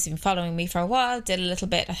she's obviously been following me for a while, did a little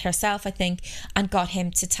bit herself, I think, and got him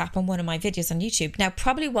to tap on one of my videos on YouTube. Now, it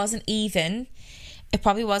probably wasn't even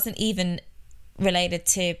related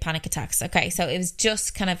to panic attacks. Okay, so it was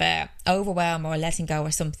just kind of a overwhelm or letting go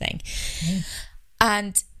or something.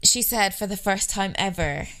 And she said for the first time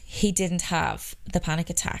ever, he didn't have the panic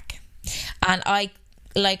attack. And I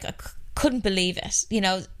couldn't believe it. You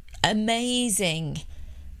know, amazing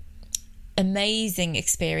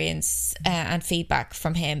experience and feedback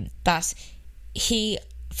from him that he,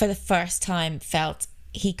 for the first time, felt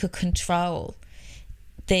he could control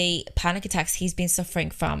the panic attacks he's been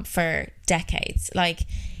suffering from for decades. Like,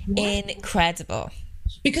 incredible.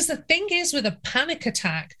 Because the thing is, with a panic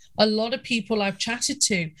attack, a lot of people I've chatted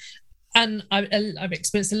to, and I've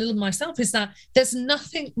experienced a little myself, is that there's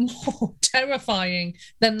nothing more terrifying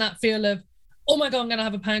than that feel of, oh my God, I'm going to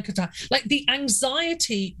have a panic attack. Like, the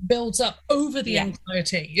anxiety builds up over the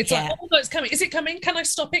anxiety. It's like, oh my God, it's coming. Is it coming? Can I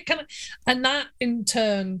stop it? And that in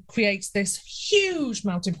turn creates this huge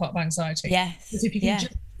melting pot of anxiety. Yes. Because if you can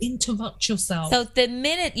just interrupt yourself. So the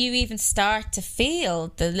minute you even start to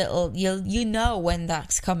feel the little, you know when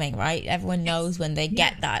that's coming, right? Everyone knows when they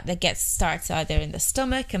get that. They starts either in the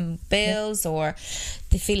stomach and builds, or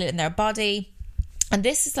they feel it in their body. And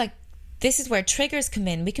this is where triggers come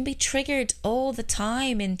in. We can be triggered all the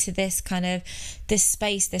time into this kind of, this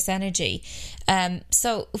space, this energy.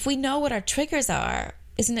 So if we know what our triggers are,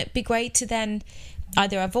 isn't it be great to then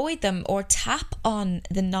either avoid them or tap on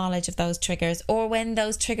the knowledge of those triggers, or when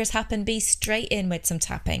those triggers happen, be straight in with some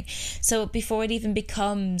tapping. So before it even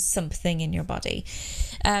becomes something in your body.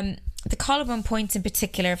 The collarbone point in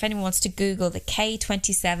particular, if anyone wants to Google the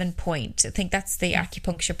K27 point, I think that's the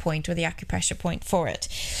acupuncture point or the acupressure point for it.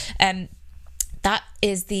 That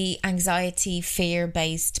is the anxiety,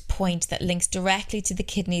 fear-based point that links directly to the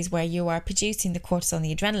kidneys, where you are producing the cortisol and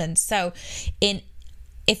the adrenaline. So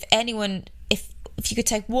if you could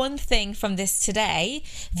take one thing from this today,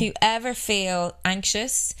 if you ever feel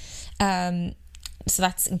anxious, so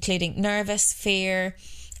that's including nervous, fear,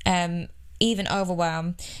 even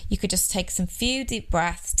overwhelm, you could just take some few deep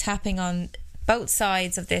breaths, tapping on both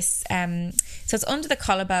sides of this. So it's under the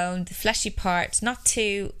collarbone, the fleshy part, not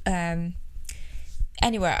too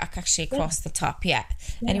anywhere actually across the top,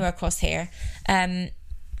 anywhere across here, and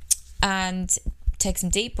take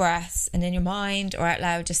some deep breaths, and in your mind or out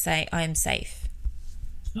loud just say, I am safe.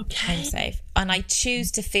 Okay. I'm safe, and I choose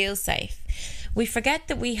to feel safe. We forget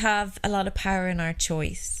that we have a lot of power in our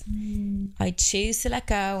choice. I choose to let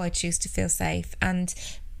go, I choose to feel safe, and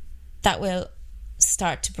that will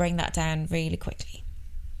start to bring that down really quickly.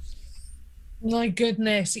 My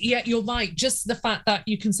goodness. Yeah, you're right. Just the fact that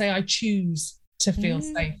you can say, I choose to feel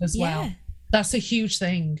safe as well. That's a huge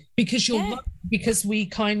thing, because because we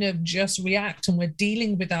kind of just react, and we're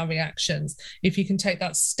dealing with our reactions. If you can take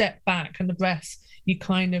that step back and the breath, you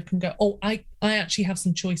kind of can go, oh, I actually have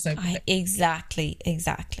some choice over it. Exactly.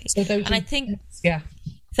 So I think,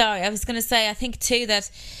 sorry, I was going to say, I think too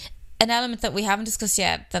that an element that we haven't discussed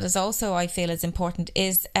yet that is also, I feel, is important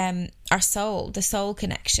is our soul, the soul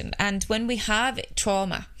connection. And when we have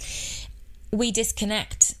trauma, we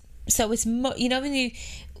disconnect. So it's, you know, when you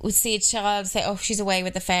would see a child say, oh, she's away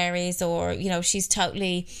with the fairies, or, you know, she's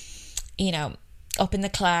totally, you know, up in the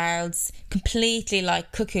clouds, completely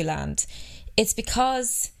like cuckoo land. It's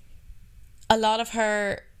because a lot of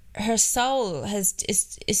her soul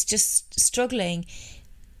is just struggling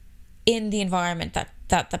in the environment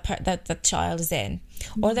that the child is in,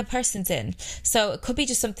 or the person's in. So it could be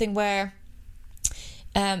just something where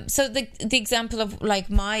so the example of like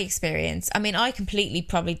my experience, I mean, I completely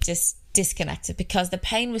probably just disconnected because the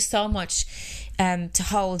pain was so much to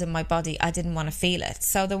hold in my body. I didn't want to feel it.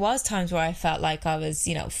 So there was times where I felt like I was,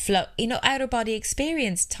 you know, outer body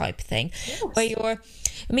experience type thing. Yes.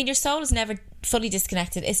 Where your soul is never fully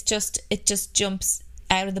disconnected. It just jumps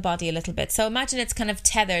out of the body a little bit. So imagine it's kind of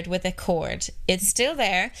tethered with a cord. It's still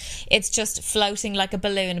there. It's just floating like a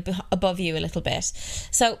balloon above you a little bit.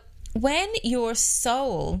 So when your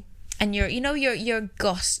soul and your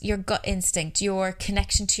gut instinct, your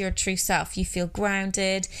connection to your true self, you feel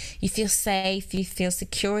grounded, you feel safe, you feel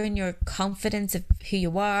secure in your confidence of who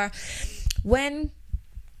you are. When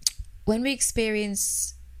we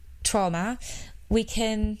experience trauma,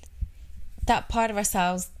 that part of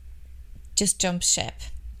ourselves just jumps ship,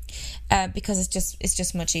 because it's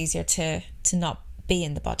just much easier to not be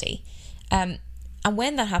in the body. And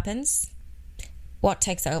when that happens, what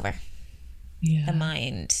takes over? The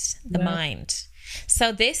mind.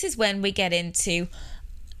 So this is when we get into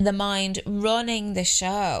the mind running the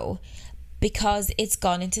show, because it's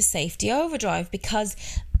gone into safety overdrive, because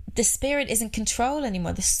the spirit isn't in control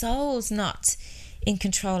anymore. The soul's not in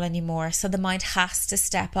control anymore. So the mind has to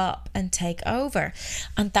step up and take over.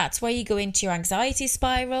 And that's where you go into your anxiety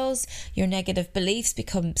spirals, your negative beliefs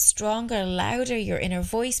become stronger, louder, your inner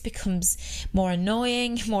voice becomes more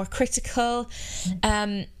annoying, more critical.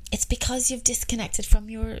 it's because you've disconnected from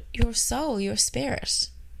your soul, your spirit.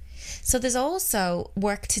 So there's also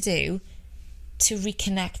work to do to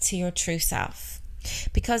reconnect to your true self.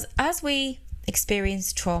 Because as we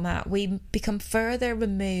experience trauma, we become further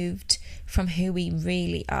removed from who we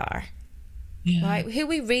really are. Yeah. Right? Who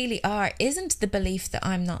we really are isn't the belief that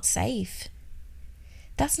I'm not safe.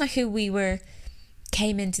 That's not who we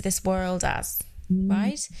came into this world as,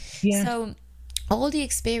 right? Yeah. So all the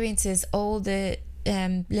experiences, all the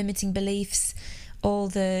limiting beliefs, all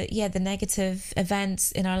the negative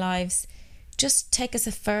events in our lives just take us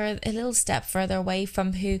a little step further away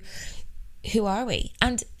from who are we.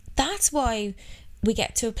 And that's why we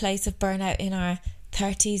get to a place of burnout in our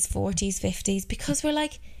 30s, 40s, 50s, because we're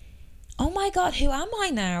like, oh my God, who am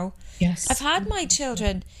I now? Yes. I've had my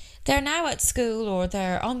children. They're now at school, or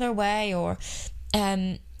they're on their way, or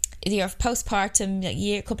your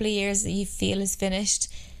postpartum couple of years that you feel is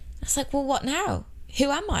finished. It's like, well, what now?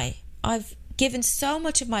 Who am I? I've given so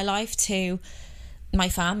much of my life to my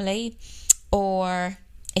family or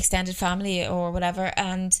extended family or whatever,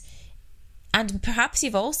 and perhaps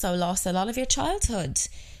you've also lost a lot of your childhood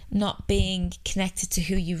not being connected to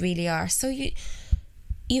who you really are. So you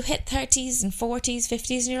hit 30s and 40s,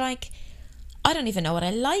 50s, and you're like, I don't even know what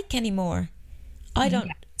I like anymore. I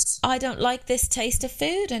don't like this taste of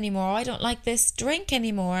food anymore. I don't like this drink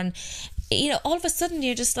anymore. And all of a sudden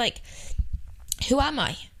you're just like, who am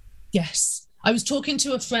I? Yes. I was talking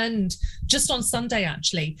to a friend just on Sunday,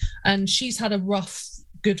 actually, and she's had a rough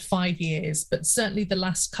good 5 years, but certainly the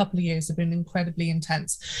last couple of years have been incredibly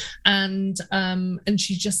intense. And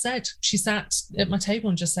she just said, she sat at my table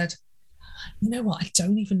and just said, you know what? I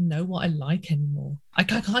don't even know what I like anymore. I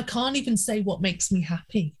can't even say what makes me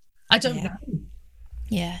happy. I don't know.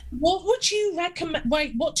 Yeah. What would you recommend?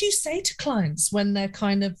 What do you say to clients when they're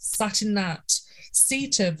kind of sat in that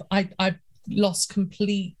seat of, I've lost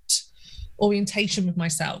complete orientation with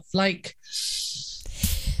myself? Like,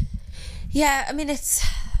 yeah, I mean, there's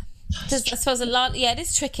I suppose a lot. Yeah, it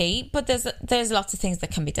is tricky, but there's lots of things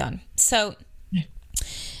that can be done. So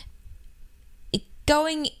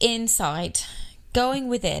going inside, going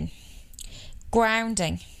within,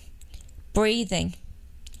 grounding, breathing,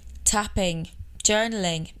 tapping,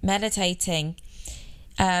 journaling, meditating,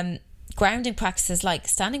 grounding practices like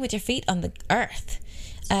standing with your feet on the earth,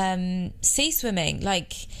 sea swimming,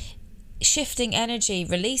 like shifting energy,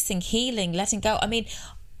 releasing, healing, letting go. I mean,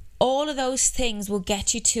 all of those things will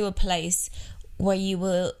get you to a place where you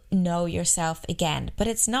will know yourself again. But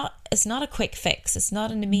it's not a quick fix. It's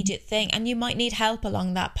not an immediate thing. And you might need help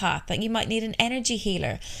along that path. Like, you might need an energy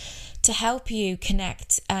healer to help you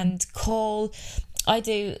connect and call.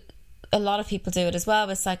 A lot of people do it as well.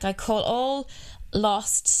 It's like, I call all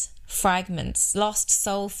lost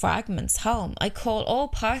soul fragments home. I call all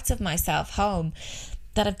parts of myself home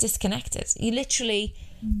that have disconnected. You literally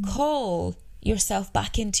call yourself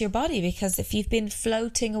back into your body, because if you've been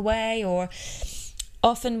floating away, or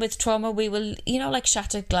often with trauma we will, like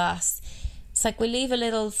shattered glass, it's like we leave a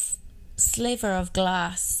little sliver of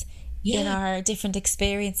glass in our different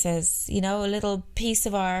experiences. A little piece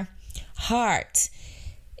of our heart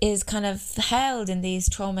is kind of held in these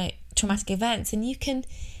traumatic events, and you can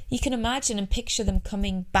imagine and picture them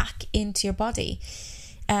coming back into your body.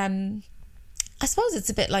 I suppose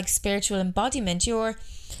it's a bit like spiritual embodiment.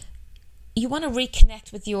 You want to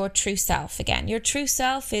reconnect with your true self again. Your true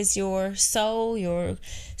self is your soul, your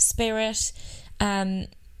spirit, and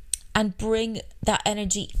bring that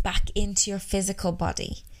energy back into your physical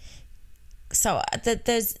body. So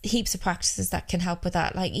there's heaps of practices that can help with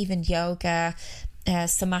that, like even yoga,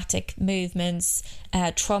 somatic movements,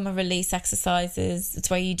 trauma release exercises. It's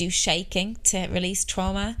where you do shaking to release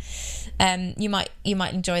trauma. You might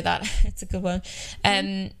enjoy that. It's a good one.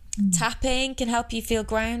 Tapping can help you feel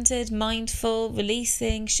grounded, mindful,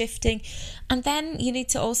 releasing, shifting. And then you need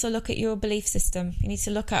to also look at your belief system. You need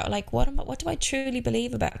to look at, like, what do I truly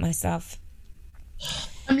believe about myself?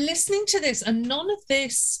 I'm listening to this, and none of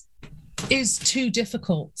this is too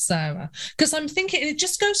difficult, Sarah, because I'm thinking it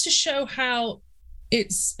just goes to show how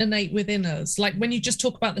it's innate within us. Like when you just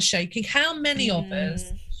talk about the shaking, how many of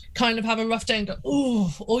us kind of have a rough day and go,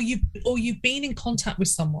 oh, or you've been in contact with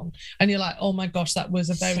someone and you're like, oh my gosh, that was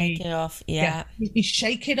a very shake it off. Yeah. You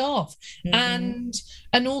shake it off. And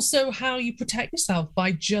also how you protect yourself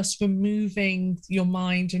by just removing your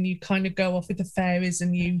mind, and you kind of go off with the fairies,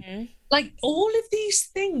 and you like all of these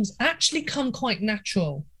things actually come quite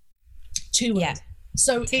natural to us.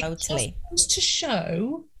 So totally. It goes to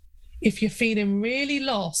show, if you're feeling really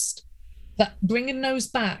lost, that bringing those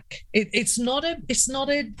back, it's not a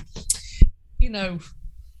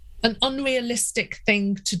an unrealistic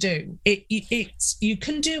thing to do. It's you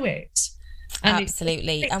can do it. And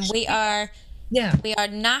absolutely. And we are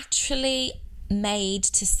naturally made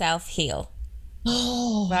to self-heal.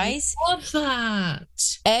 Oh, right? I love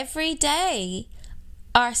that. Every day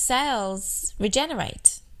our cells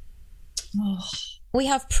regenerate. Oh. We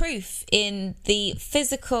have proof in the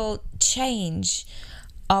physical change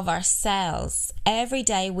of our cells. Every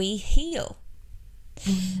day we heal.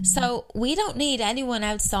 So we don't need anyone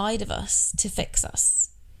outside of us to fix us.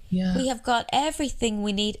 Yeah. We have got everything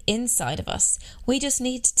we need inside of us. We just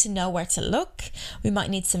need to know where to look. We might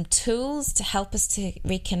need some tools to help us to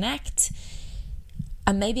reconnect,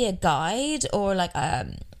 and maybe a guide, or like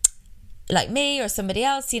me or somebody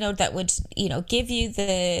else, that would, give you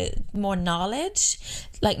the more knowledge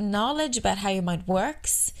about how your mind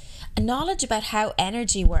works, and knowledge about how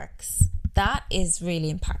energy works. That is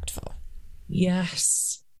really impactful.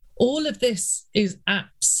 Yes. All of this is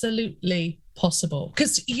absolutely possible.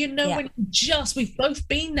 Because, when we've both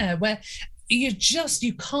been there, where you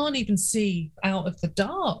can't even see out of the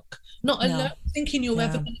dark. Not alone thinking you're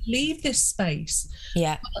ever going to leave this space.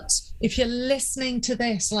 Yeah. But if you're listening to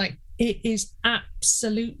this, it is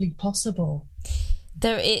absolutely possible.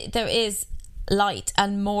 There is light,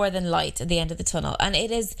 and more than light, at the end of the tunnel. And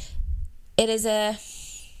it is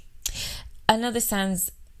I know this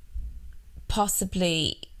sounds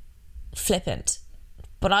possibly flippant,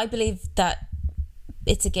 but I believe that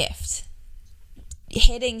it's a gift.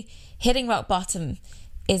 Hitting rock bottom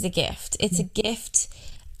is a gift. It's a gift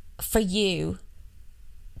for you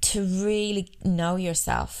to really know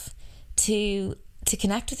yourself, to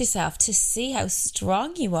connect with yourself, to see how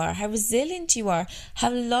strong you are, how resilient you are,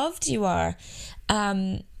 how loved you are,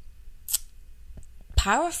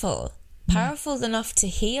 powerful enough to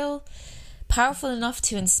heal, powerful enough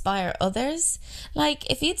to inspire others.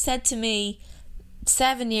 If you'd said to me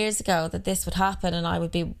 7 years ago that this would happen and I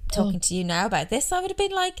would be talking to you now about this, I would have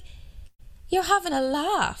been like, you're having a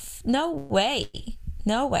laugh. No way.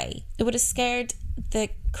 It would have scared the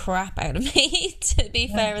crap out of me, to be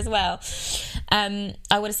fair as well. I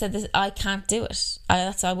would have said this, I can't do it.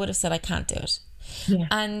 I would have said I can't do it. Yeah.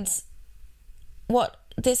 And what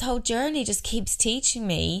this whole journey just keeps teaching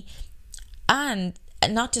me, and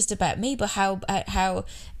not just about me, but how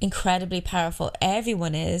incredibly powerful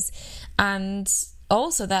everyone is, and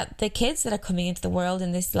also that the kids that are coming into the world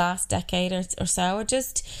in this last decade or so are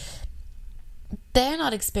just, they're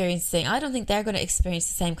not experiencing, I don't think they're going to experience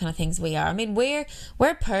the same kind of things we are. I mean, we're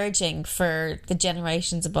purging for the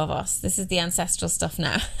generations above us. This is the ancestral stuff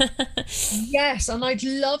now. Yes, and I'd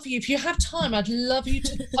love you, if you have time, I'd love you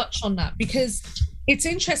to touch on that, because it's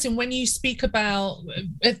interesting when you speak about,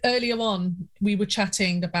 earlier on, we were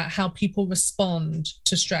chatting about how people respond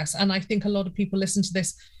to stress. And I think a lot of people listen to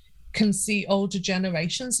this can see older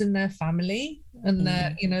generations in their family and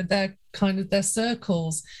their kind of their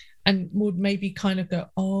circles, and would maybe kind of go,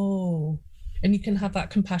 oh, and you can have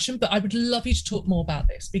that compassion. But I would love you to talk more about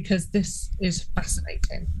this, because this is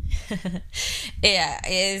fascinating. Yeah,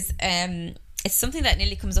 it is. It's something that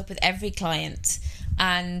nearly comes up with every client,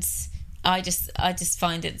 and I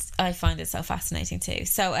find it so fascinating too.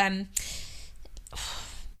 So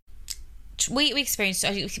we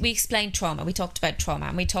explained trauma. We talked about trauma,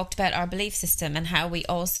 and we talked about our belief system, and how we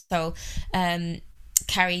also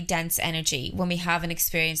carry dense energy when we have an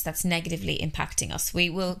experience that's negatively impacting us. We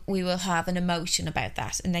will have an emotion about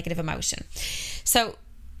that, a negative emotion. So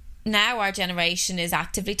now our generation is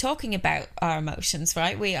actively talking about our emotions,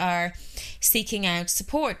 right? We are seeking out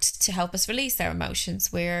support to help us release our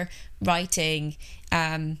emotions. We're writing,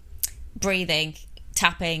 breathing,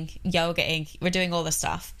 tapping, yogaing. We're doing all this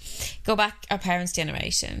stuff. Go back our parents'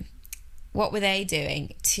 generation. What were they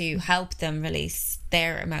doing to help them release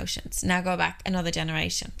their emotions? Now go back another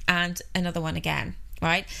generation, and another one again,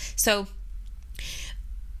 right? So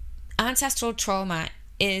ancestral trauma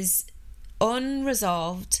is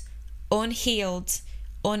unresolved, unhealed,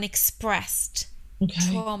 unexpressed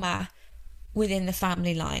trauma within the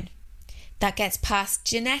family line that gets passed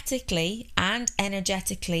genetically and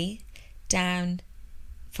energetically down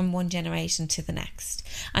from one generation to the next.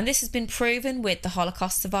 And this has been proven with the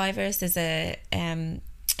Holocaust survivors. There's a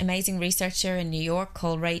amazing researcher in New York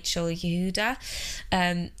called Rachel Yehuda.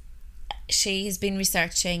 She has been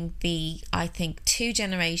researching I think 2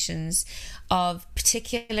 generations of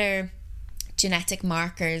particular genetic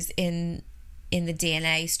markers in the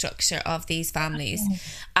DNA structure of these families.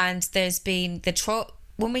 And there's been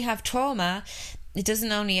when we have trauma, it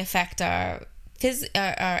doesn't only affect our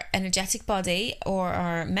energetic body or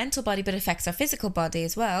our mental body, but affects our physical body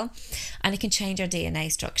as well, and it can change our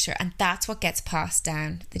DNA structure, and that's what gets passed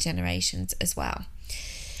down the generations as well.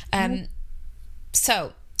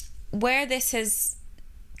 So where this has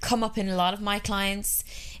come up in a lot of my clients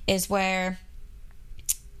is where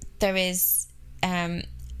there is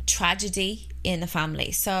tragedy in the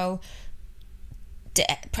family. So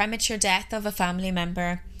premature death of a family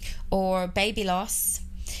member, or baby loss,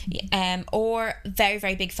 or very,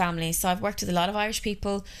 very big families. So I've worked with a lot of Irish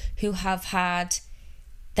people who have had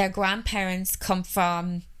their grandparents come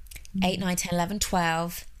from 8, 9, 10, 11,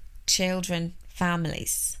 12 children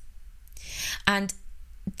families. And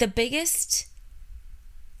the biggest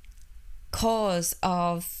cause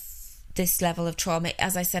of this level of trauma,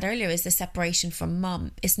 as I said earlier, is the separation from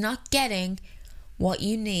mum. It's not getting what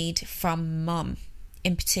you need from mum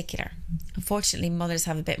in particular. Unfortunately, mothers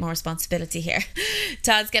have a bit more responsibility here.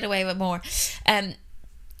 Dads get away with more.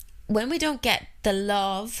 When we don't get the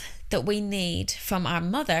love that we need from our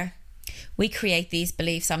mother, we create these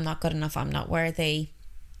beliefs: I'm not good enough, I'm not worthy,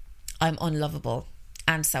 I'm unlovable,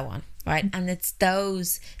 and so on, right? And it's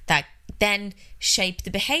those that then shape the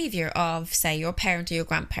behaviour of, say, your parent or your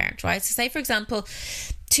grandparent, right? So say, for example,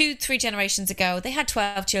 2-3 generations ago, they had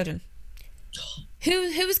 12 children.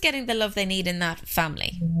 Who was getting the love they need in that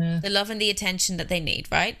family? Yeah. The love and the attention that they need,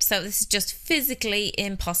 right? So this is just physically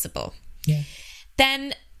impossible. Yeah.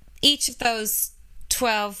 Then each of those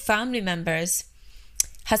 12 family members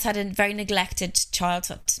has had a very neglected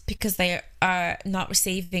childhood because they are not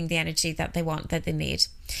receiving the energy that they want, that they need.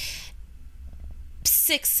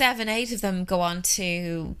 6, 7, 8 of them go on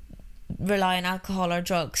to rely on alcohol or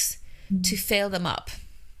drugs to fill them up.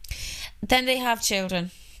 Then they have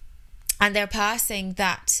children, and they're passing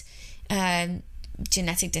that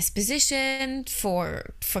genetic disposition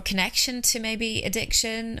for connection to maybe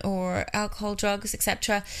addiction or alcohol, drugs,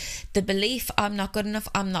 etc. The belief, I'm not good enough,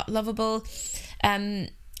 I'm not lovable,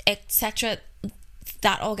 etc.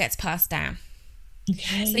 That all gets passed down.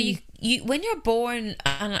 Okay. So you when you're born,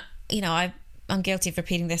 and I'm guilty of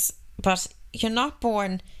repeating this, but you're not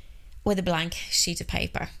born with a blank sheet of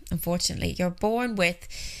paper. Unfortunately, you're born with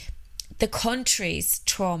the country's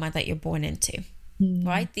trauma that you're born into,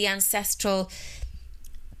 right? The ancestral,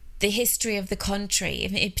 the history of the country,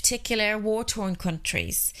 in particular war-torn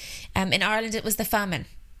countries. In Ireland, it was the famine.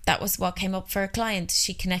 That was what came up for a client.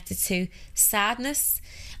 She connected to sadness,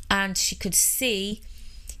 and she could see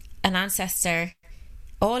an ancestor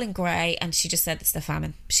all in grey, and she just said, it's the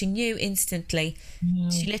famine. She knew instantly.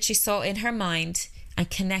 She literally saw in her mind and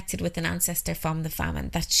connected with an ancestor from the famine,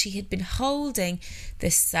 that she had been holding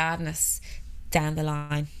this sadness down the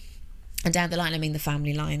line. And down the line, I mean the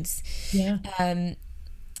family lines. Yeah.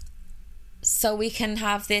 So we can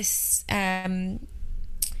have this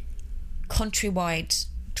countrywide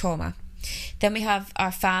trauma. Then we have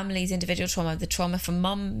our family's individual trauma, the trauma from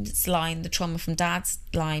mum's line, the trauma from dad's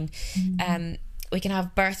line. We can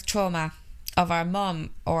have birth trauma of our mum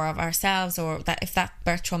or of ourselves, or that if that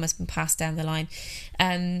birth trauma has been passed down the line.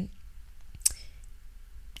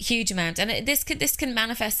 Huge amount. And this can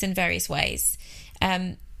manifest in various ways.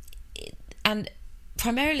 And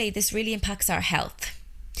primarily this really impacts our health.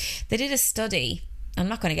 They did a study, I'm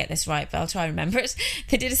not going to get this right, but I'll try and remember it.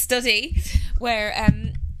 They did a study where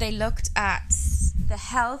they looked at the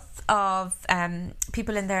health of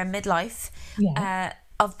people in their midlife,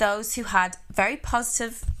 of those who had very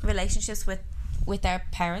positive relationships with their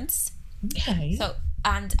parents. Okay. So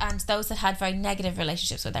and those that had very negative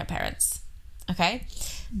relationships with their parents. Okay.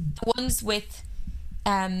 The ones with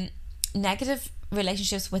negative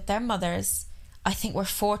relationships with their mothers, I think, were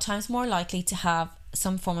 4 times more likely to have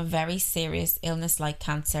some form of very serious illness like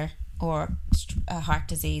cancer or heart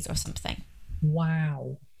disease or something.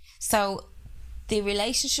 Wow. So the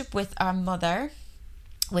relationship with our mother,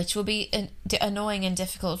 which will be annoying and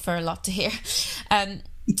difficult for a lot to hear,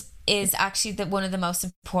 is actually one of the most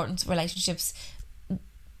important relationships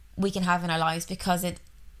we can have in our lives, because it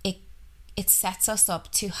sets us up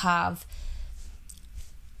to have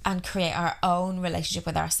and create our own relationship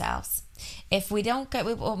with ourselves. If we don't get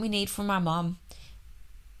what we need from our mom,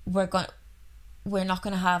 we're not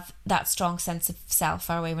going to have that strong sense of self,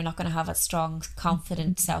 are we? We're not going to have a strong,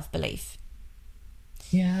 confident self-belief.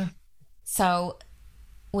 Yeah. So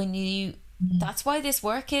that's why this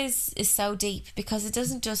work is so deep, because it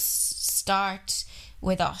doesn't just start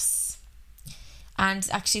with us. And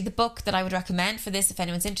actually, the book that I would recommend for this, if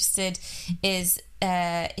anyone's interested, is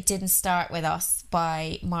It Didn't Start With Us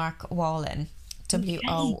by Mark Wallen,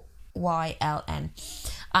 Woyln.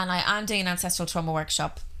 And I am doing an ancestral trauma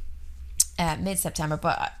workshop mid-September,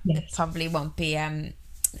 but it probably won't be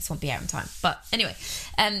this won't be out in time. But anyway,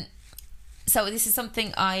 so this is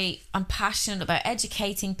something I'm passionate about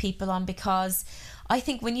educating people on, because I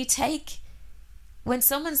think when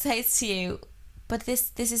someone says to you, but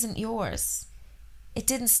this isn't yours. It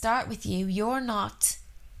didn't start with you. You're not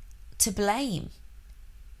to blame.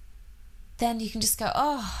 Then you can just go,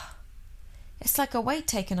 oh, it's like a weight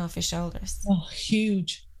taken off your shoulders. Oh,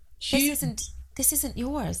 huge. This isn't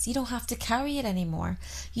yours. You don't have to carry it anymore.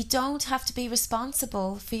 You don't have to be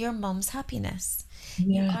responsible for your mum's happiness. Yes.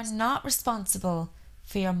 You are not responsible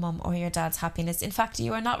for your mum or your dad's happiness. In fact,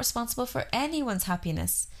 you are not responsible for anyone's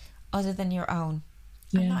happiness other than your own.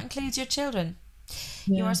 Yeah. And that includes your children.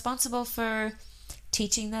 Yeah. You are responsible for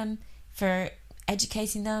teaching them, for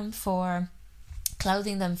educating them, for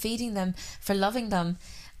clothing them, feeding them, for loving them,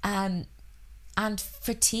 and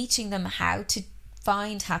for teaching them how to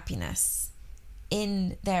find happiness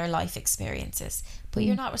in their life experiences. But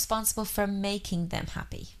you're not responsible for making them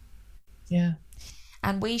happy. Yeah.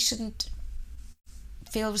 And we shouldn't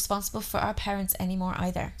feel responsible for our parents anymore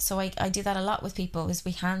either. So I do that a lot with people, is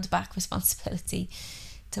we hand back responsibility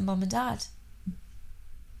to mum and dad.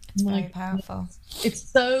 It's very powerful.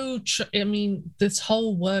 It's so I mean, this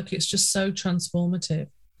whole work, it's just so transformative.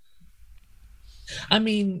 I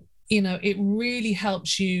mean, you know, it really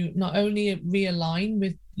helps you not only realign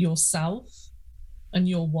with yourself and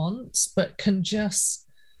your wants, but can just,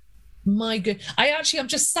 my good, I'm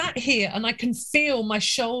just sat here and I can feel my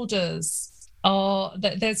shoulders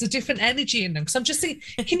that there's a different energy in them, because I'm just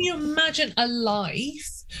thinking, can you imagine a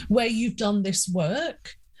life where you've done this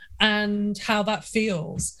work and how that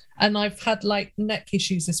feels? And I've had like neck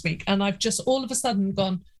issues this week, and I've just all of a sudden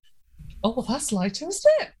gone, oh, well, that's lighter,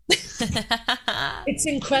 isn't it? It's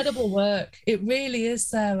incredible work. It really is,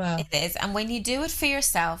 Sarah. It is. And when you do it for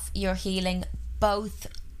yourself, you're healing both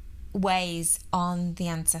ways on the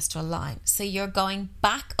ancestral line. So you're going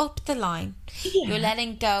back up the line. Yeah. You're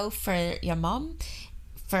letting go for your mum,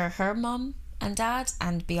 for her mum and dad,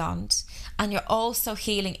 and beyond. And you're also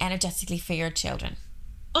healing energetically for your children.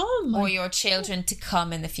 Oh my. Or your children to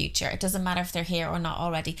come in the future. It doesn't matter if they're here or not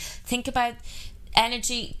already. Think about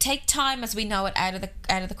energy. Take time as we know it out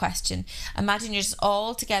of the question. Imagine you're just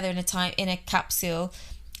all together in a capsule,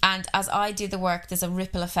 and as I do the work, there's a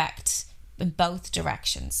ripple effect in both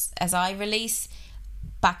directions. As I release,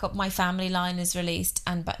 back up my family line is released,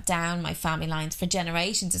 and down my family lines for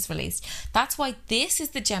generations is released. That's why this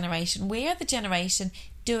is the generation. We are the generation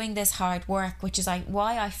doing this hard work, which is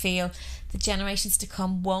why I feel the generations to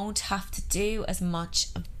come won't have to do as much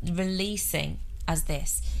of releasing as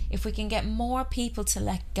this. If we can get more people to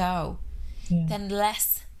let go, then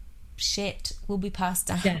less shit will be passed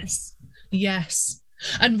down. Yes.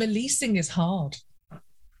 And releasing is hard.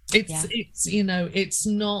 It's you know, it's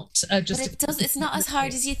not just. But it's not as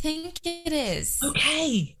hard as you think it is.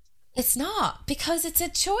 Okay. It's not, because it's a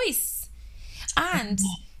choice. And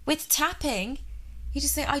with tapping, you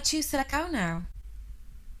just say, I choose to let go now.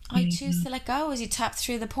 I choose to let go. As you tap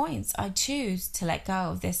through the points, I choose to let go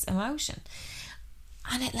of this emotion.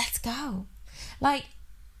 And it lets go. Like,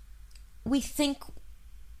 we think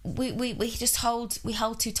we just hold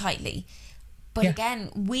too tightly. But again,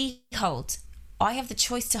 we hold. I have the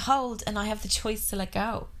choice to hold, and I have the choice to let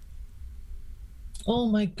go. Oh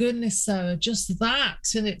my goodness, Sarah, just that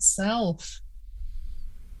in itself.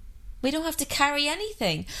 We don't have to carry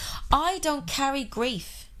anything. I don't carry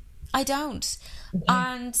grief. I don't. Okay.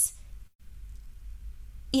 And,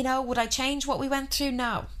 you know, would I change what we went through?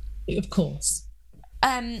 No. Of course.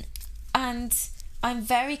 And I'm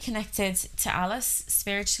very connected to Alice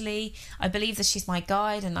spiritually. I believe that she's my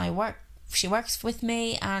guide, and she works with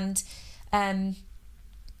me, and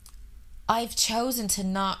I've chosen to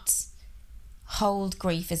not hold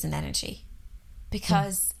grief as an energy,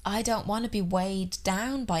 because I don't want to be weighed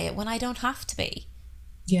down by it when I don't have to be.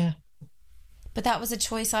 Yeah. But that was a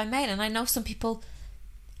choice I made, and I know some people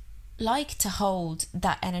like to hold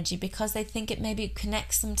that energy because they think it maybe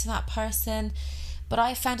connects them to that person. But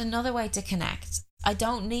I found another way to connect. I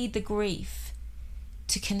don't need the grief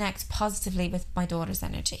to connect positively with my daughter's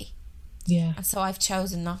energy. Yeah. And so I've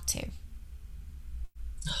chosen not to.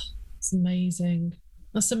 It's amazing.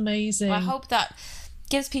 That's amazing. Well, I hope that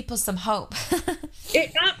gives people some hope.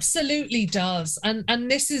 It absolutely does. And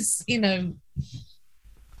this is, you know,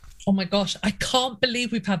 oh my gosh, I can't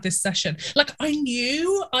believe we've had this session. Like, I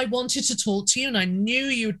knew I wanted to talk to you, and I knew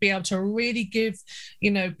you would be able to really give,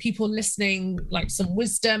 you know, people listening like some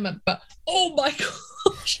wisdom, but oh my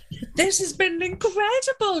gosh, this has been an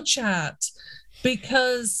incredible chat,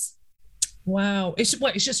 because wow, it's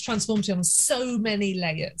just transformative on so many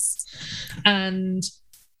layers. And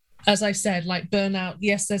as I said, like burnout,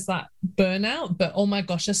 yes, there's that burnout, but oh my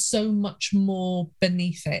gosh, there's so much more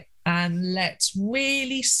beneath it. and let's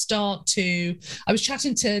really start to. I was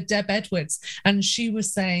chatting to Deb Edwards, and she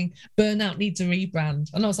was saying burnout needs a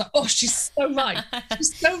rebrand, and I was like, oh, she's so right.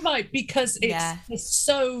 She's so right, because there's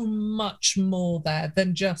so much more there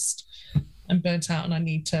than just I'm burnt out and I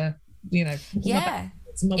need to, my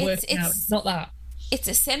working out. It's not that. It's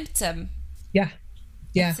a symptom. Yeah.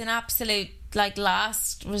 It's an absolute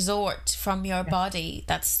last resort from your body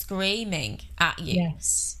that's screaming at you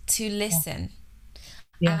to listen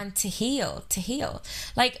and to heal.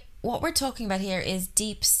 Like, what we're talking about here is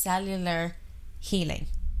deep cellular healing.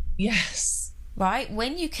 Yes. Right?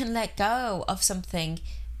 When you can let go of something,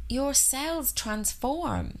 your cells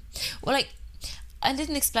transform. Well, like, I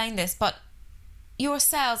didn't explain this, but your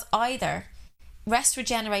cells either rest,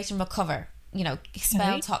 regenerate and recover,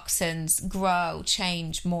 expel toxins, grow,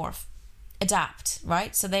 change, morph, adapt,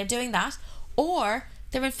 right? So they're doing that, or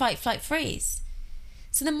they're in fight, flight, freeze.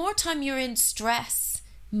 So the more time you're in stress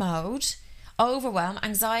mode, overwhelm,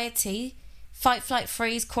 anxiety, fight, flight,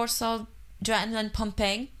 freeze, cortisol, adrenaline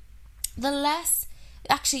pumping, the less,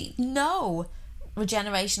 actually no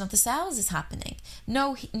regeneration of the cells is happening.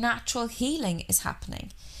 No natural healing is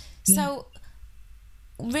happening. So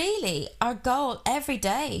really, our goal every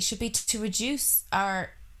day should be to reduce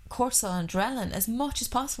our cortisol and adrenaline as much as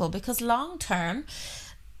possible, because long term,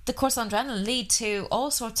 the cortisol and adrenaline lead to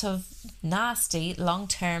all sorts of nasty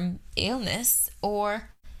long-term illness or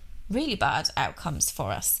really bad outcomes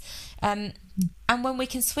for us. And when we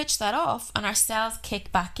can switch that off and our cells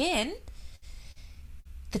kick back in,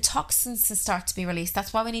 the toxins can start to be released.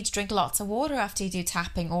 That's why we need to drink lots of water after you do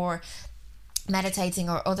tapping or meditating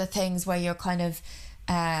or other things where you're kind of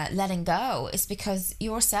letting go. Is because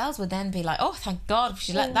your cells would then be like, oh, thank God, if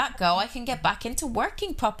you let that go, I can get back into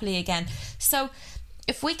working properly again. So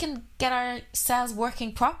if we can get our cells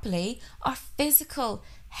working properly, our physical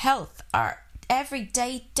health, our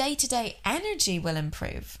everyday, day-to-day energy will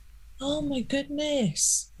improve. Oh my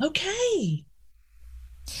goodness. Okay.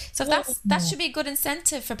 So that should be a good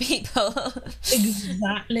incentive for people.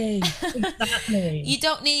 Exactly. You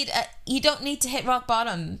don't need to hit rock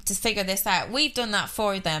bottom to figure this out. We've done that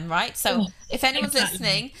for them, right? So if anyone's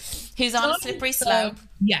listening who's on a slippery slope,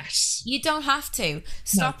 yes, you don't have to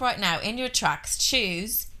stop right now in your tracks.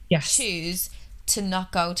 Choose to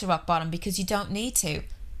not go to rock bottom, because you don't need to.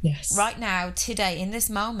 Yes. Right now, today, in this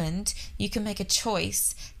moment, you can make a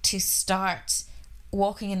choice to start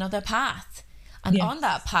walking another path. And on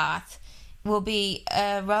that path will be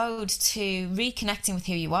a road to reconnecting with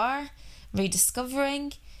who you are,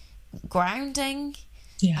 rediscovering, grounding,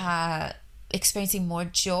 experiencing more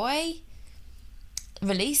joy,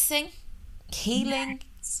 releasing, healing,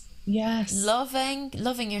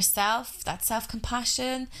 loving yourself, that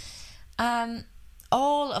self-compassion.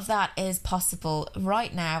 All of that is possible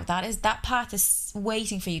right now. That path is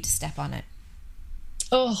waiting for you to step on it.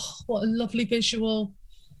 Oh, what a lovely visual.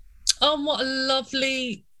 Oh, what a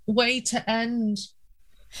lovely way to end.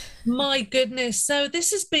 My goodness. So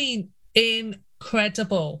this has been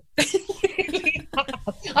incredible.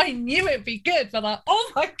 I knew it'd be good, but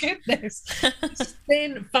oh my goodness. It's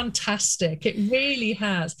been fantastic. It really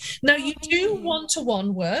has. Now, you do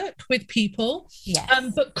one-to-one work with people.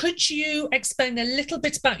 Yes. But could you explain a little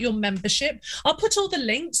bit about your membership? I'll put all the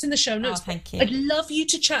links in the show notes. Oh, thank you. I'd love you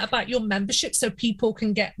to chat about your membership so people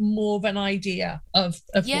can get more of an idea of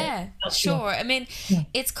sure. I mean,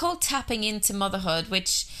 it's called Tapping Into Motherhood,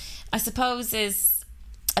 which I suppose is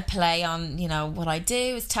a play on, what I do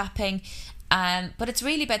is tapping. But it's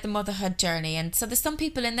really about the motherhood journey. And so there's some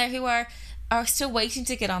people in there who are still waiting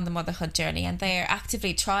to get on the motherhood journey, and they're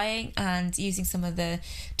actively trying and using some of the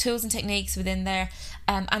tools and techniques within there.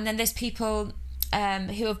 And then there's people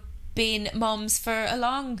who have been mums for a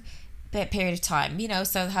long period of time,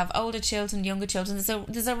 so have older children, younger children.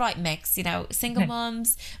 There's a right mix, single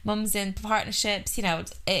mums in partnerships,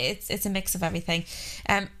 it's a mix of everything.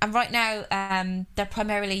 And right now they're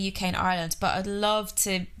primarily UK and Ireland, but I'd love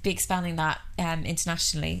to be expanding that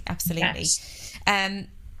internationally. Absolutely. Yes.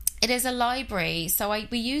 It is a library, so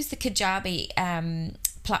we use the Kajabi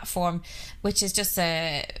platform, which is just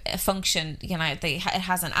a function. It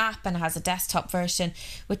has an app and it has a desktop version,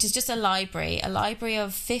 which is just a library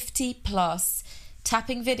of 50 plus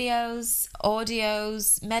tapping videos,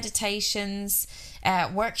 audios, meditations,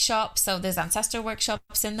 workshops. So there's ancestor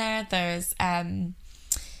workshops in there. There's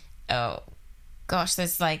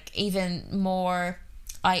there's like even more.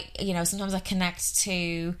 Sometimes I connect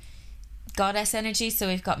to goddess energy, so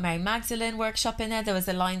we've got Mary Magdalene workshop in there. There was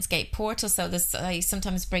a Lionsgate portal, so I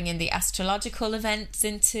sometimes bring in the astrological events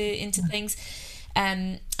into things,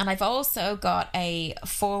 and I've also got a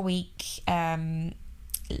 4-week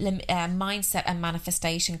mindset and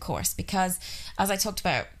manifestation course, because as I talked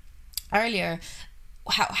about earlier,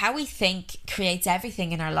 how we think creates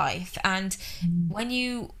everything in our life. And when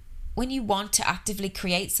you want to actively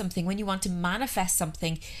create something, when you want to manifest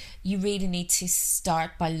something, you really need to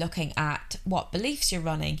start by looking at what beliefs you're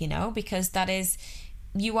running, because that is,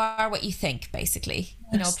 you are what you think, basically.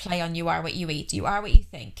 Yes. Play on you are what you eat. You are what you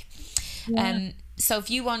think. Yeah. So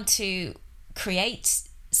if you want to create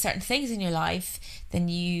certain things in your life, then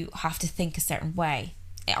you have to think a certain way,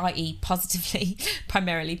 i.e. positively,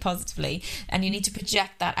 primarily positively, and you need to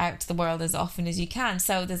project that out to the world as often as you can.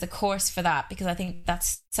 So there's a course for that, because I think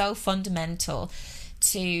that's so fundamental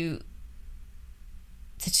to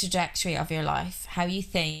the trajectory of your life. How you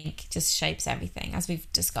think just shapes everything, as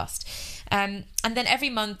we've discussed. And then every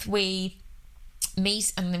month we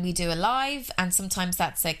meet and then we do a live, and sometimes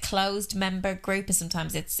that's a closed member group, and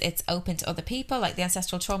sometimes it's open to other people, like the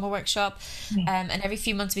Ancestral Trauma Workshop. And every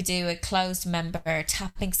few months we do a closed member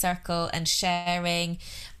tapping circle and sharing,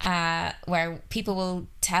 where people will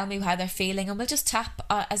tell me how they're feeling, and we'll just tap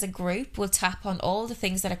as a group. We'll tap on all the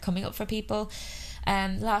things that are coming up for people.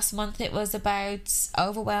 Last month it was about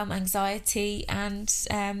overwhelm, anxiety, and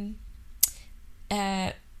the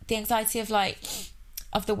anxiety of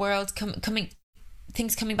the world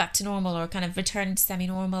things coming back to normal, or kind of returning to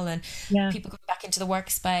semi-normal, and people going back into the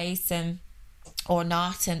workspace or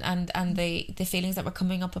not, and the feelings that were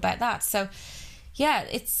coming up about that. So yeah,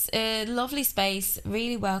 it's a lovely space,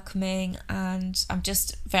 really welcoming, and I'm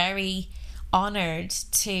just very honoured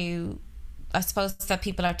to, I suppose, that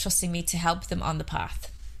people are trusting me to help them on the path.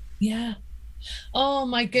 Yeah. Oh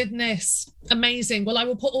my goodness. Amazing. Well, I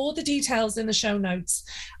will put all the details in the show notes.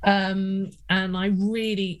 And I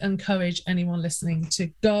really encourage anyone listening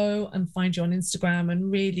to go and find you on Instagram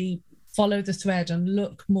and really follow the thread and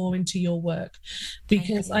look more into your work,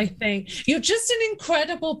 because I think you're just an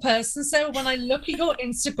incredible person. So when I look at your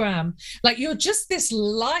Instagram, you're just this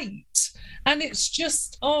light, and it's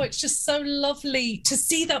just so lovely to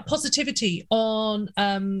see that positivity on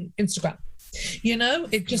Instagram.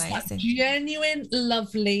 It just that genuine,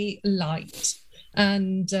 lovely light.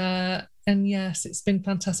 And yes, it's been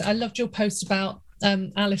fantastic. I loved your post about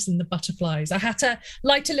Alice and the butterflies. I had to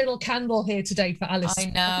light a little candle here today for Alice. I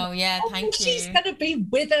know, yeah, thank you. She's going to be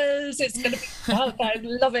with us. It's going to be fun. I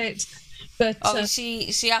love it. But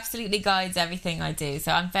she absolutely guides everything I do.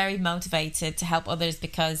 So I'm very motivated to help others,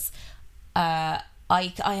 because I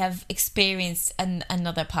have experienced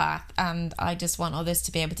another path, and I just want others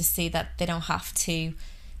to be able to see that they don't have to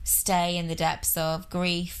stay in the depths of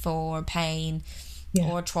grief or pain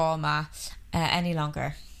or trauma any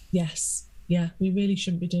longer. Yes. Yeah, we really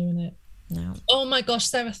shouldn't be doing it. No. Oh my gosh,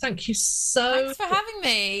 Sarah, thank you Thanks for having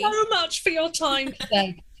me. So much for your time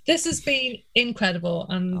today. This has been incredible,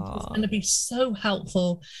 and it's going to be so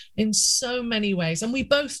helpful in so many ways. And we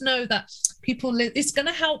both know that it's going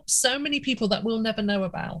to help so many people that we'll never know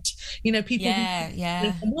about. People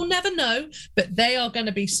we'll never know, but they are going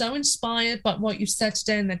to be so inspired by what you've said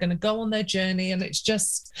today, and they're going to go on their journey. And it's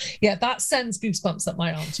just, that sends goosebumps up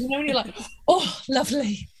my arms. And you're like, oh,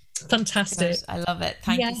 lovely. Fantastic. I love it.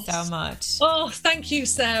 Thank you so much. Oh, thank you,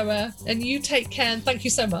 Sarah. And you take care, and thank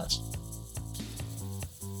you so much.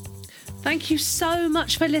 Thank you so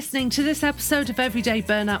much for listening to this episode of Everyday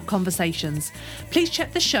Burnout Conversations. Please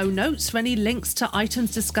check the show notes for any links to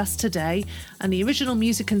items discussed today, and the original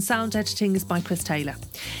music and sound editing is by Chris Taylor.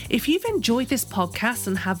 If you've enjoyed this podcast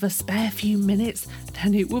and have a spare few minutes,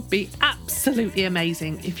 then it would be absolutely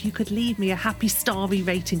amazing if you could leave me a happy starry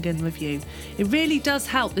rating and review. It really does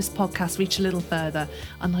help this podcast reach a little further,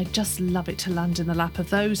 and I'd just love it to land in the lap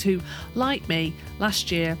of those who, like me,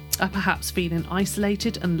 last year are perhaps feeling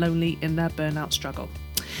isolated and lonely in their burnout struggle.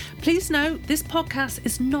 Please note, this podcast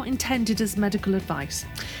is not intended as medical advice.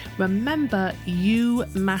 Remember, you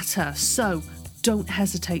matter, so don't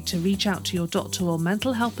hesitate to reach out to your doctor or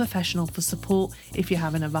mental health professional for support if you're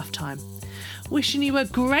having a rough time. Wishing you a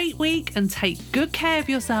great week, and take good care of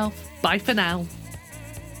yourself. Bye for now.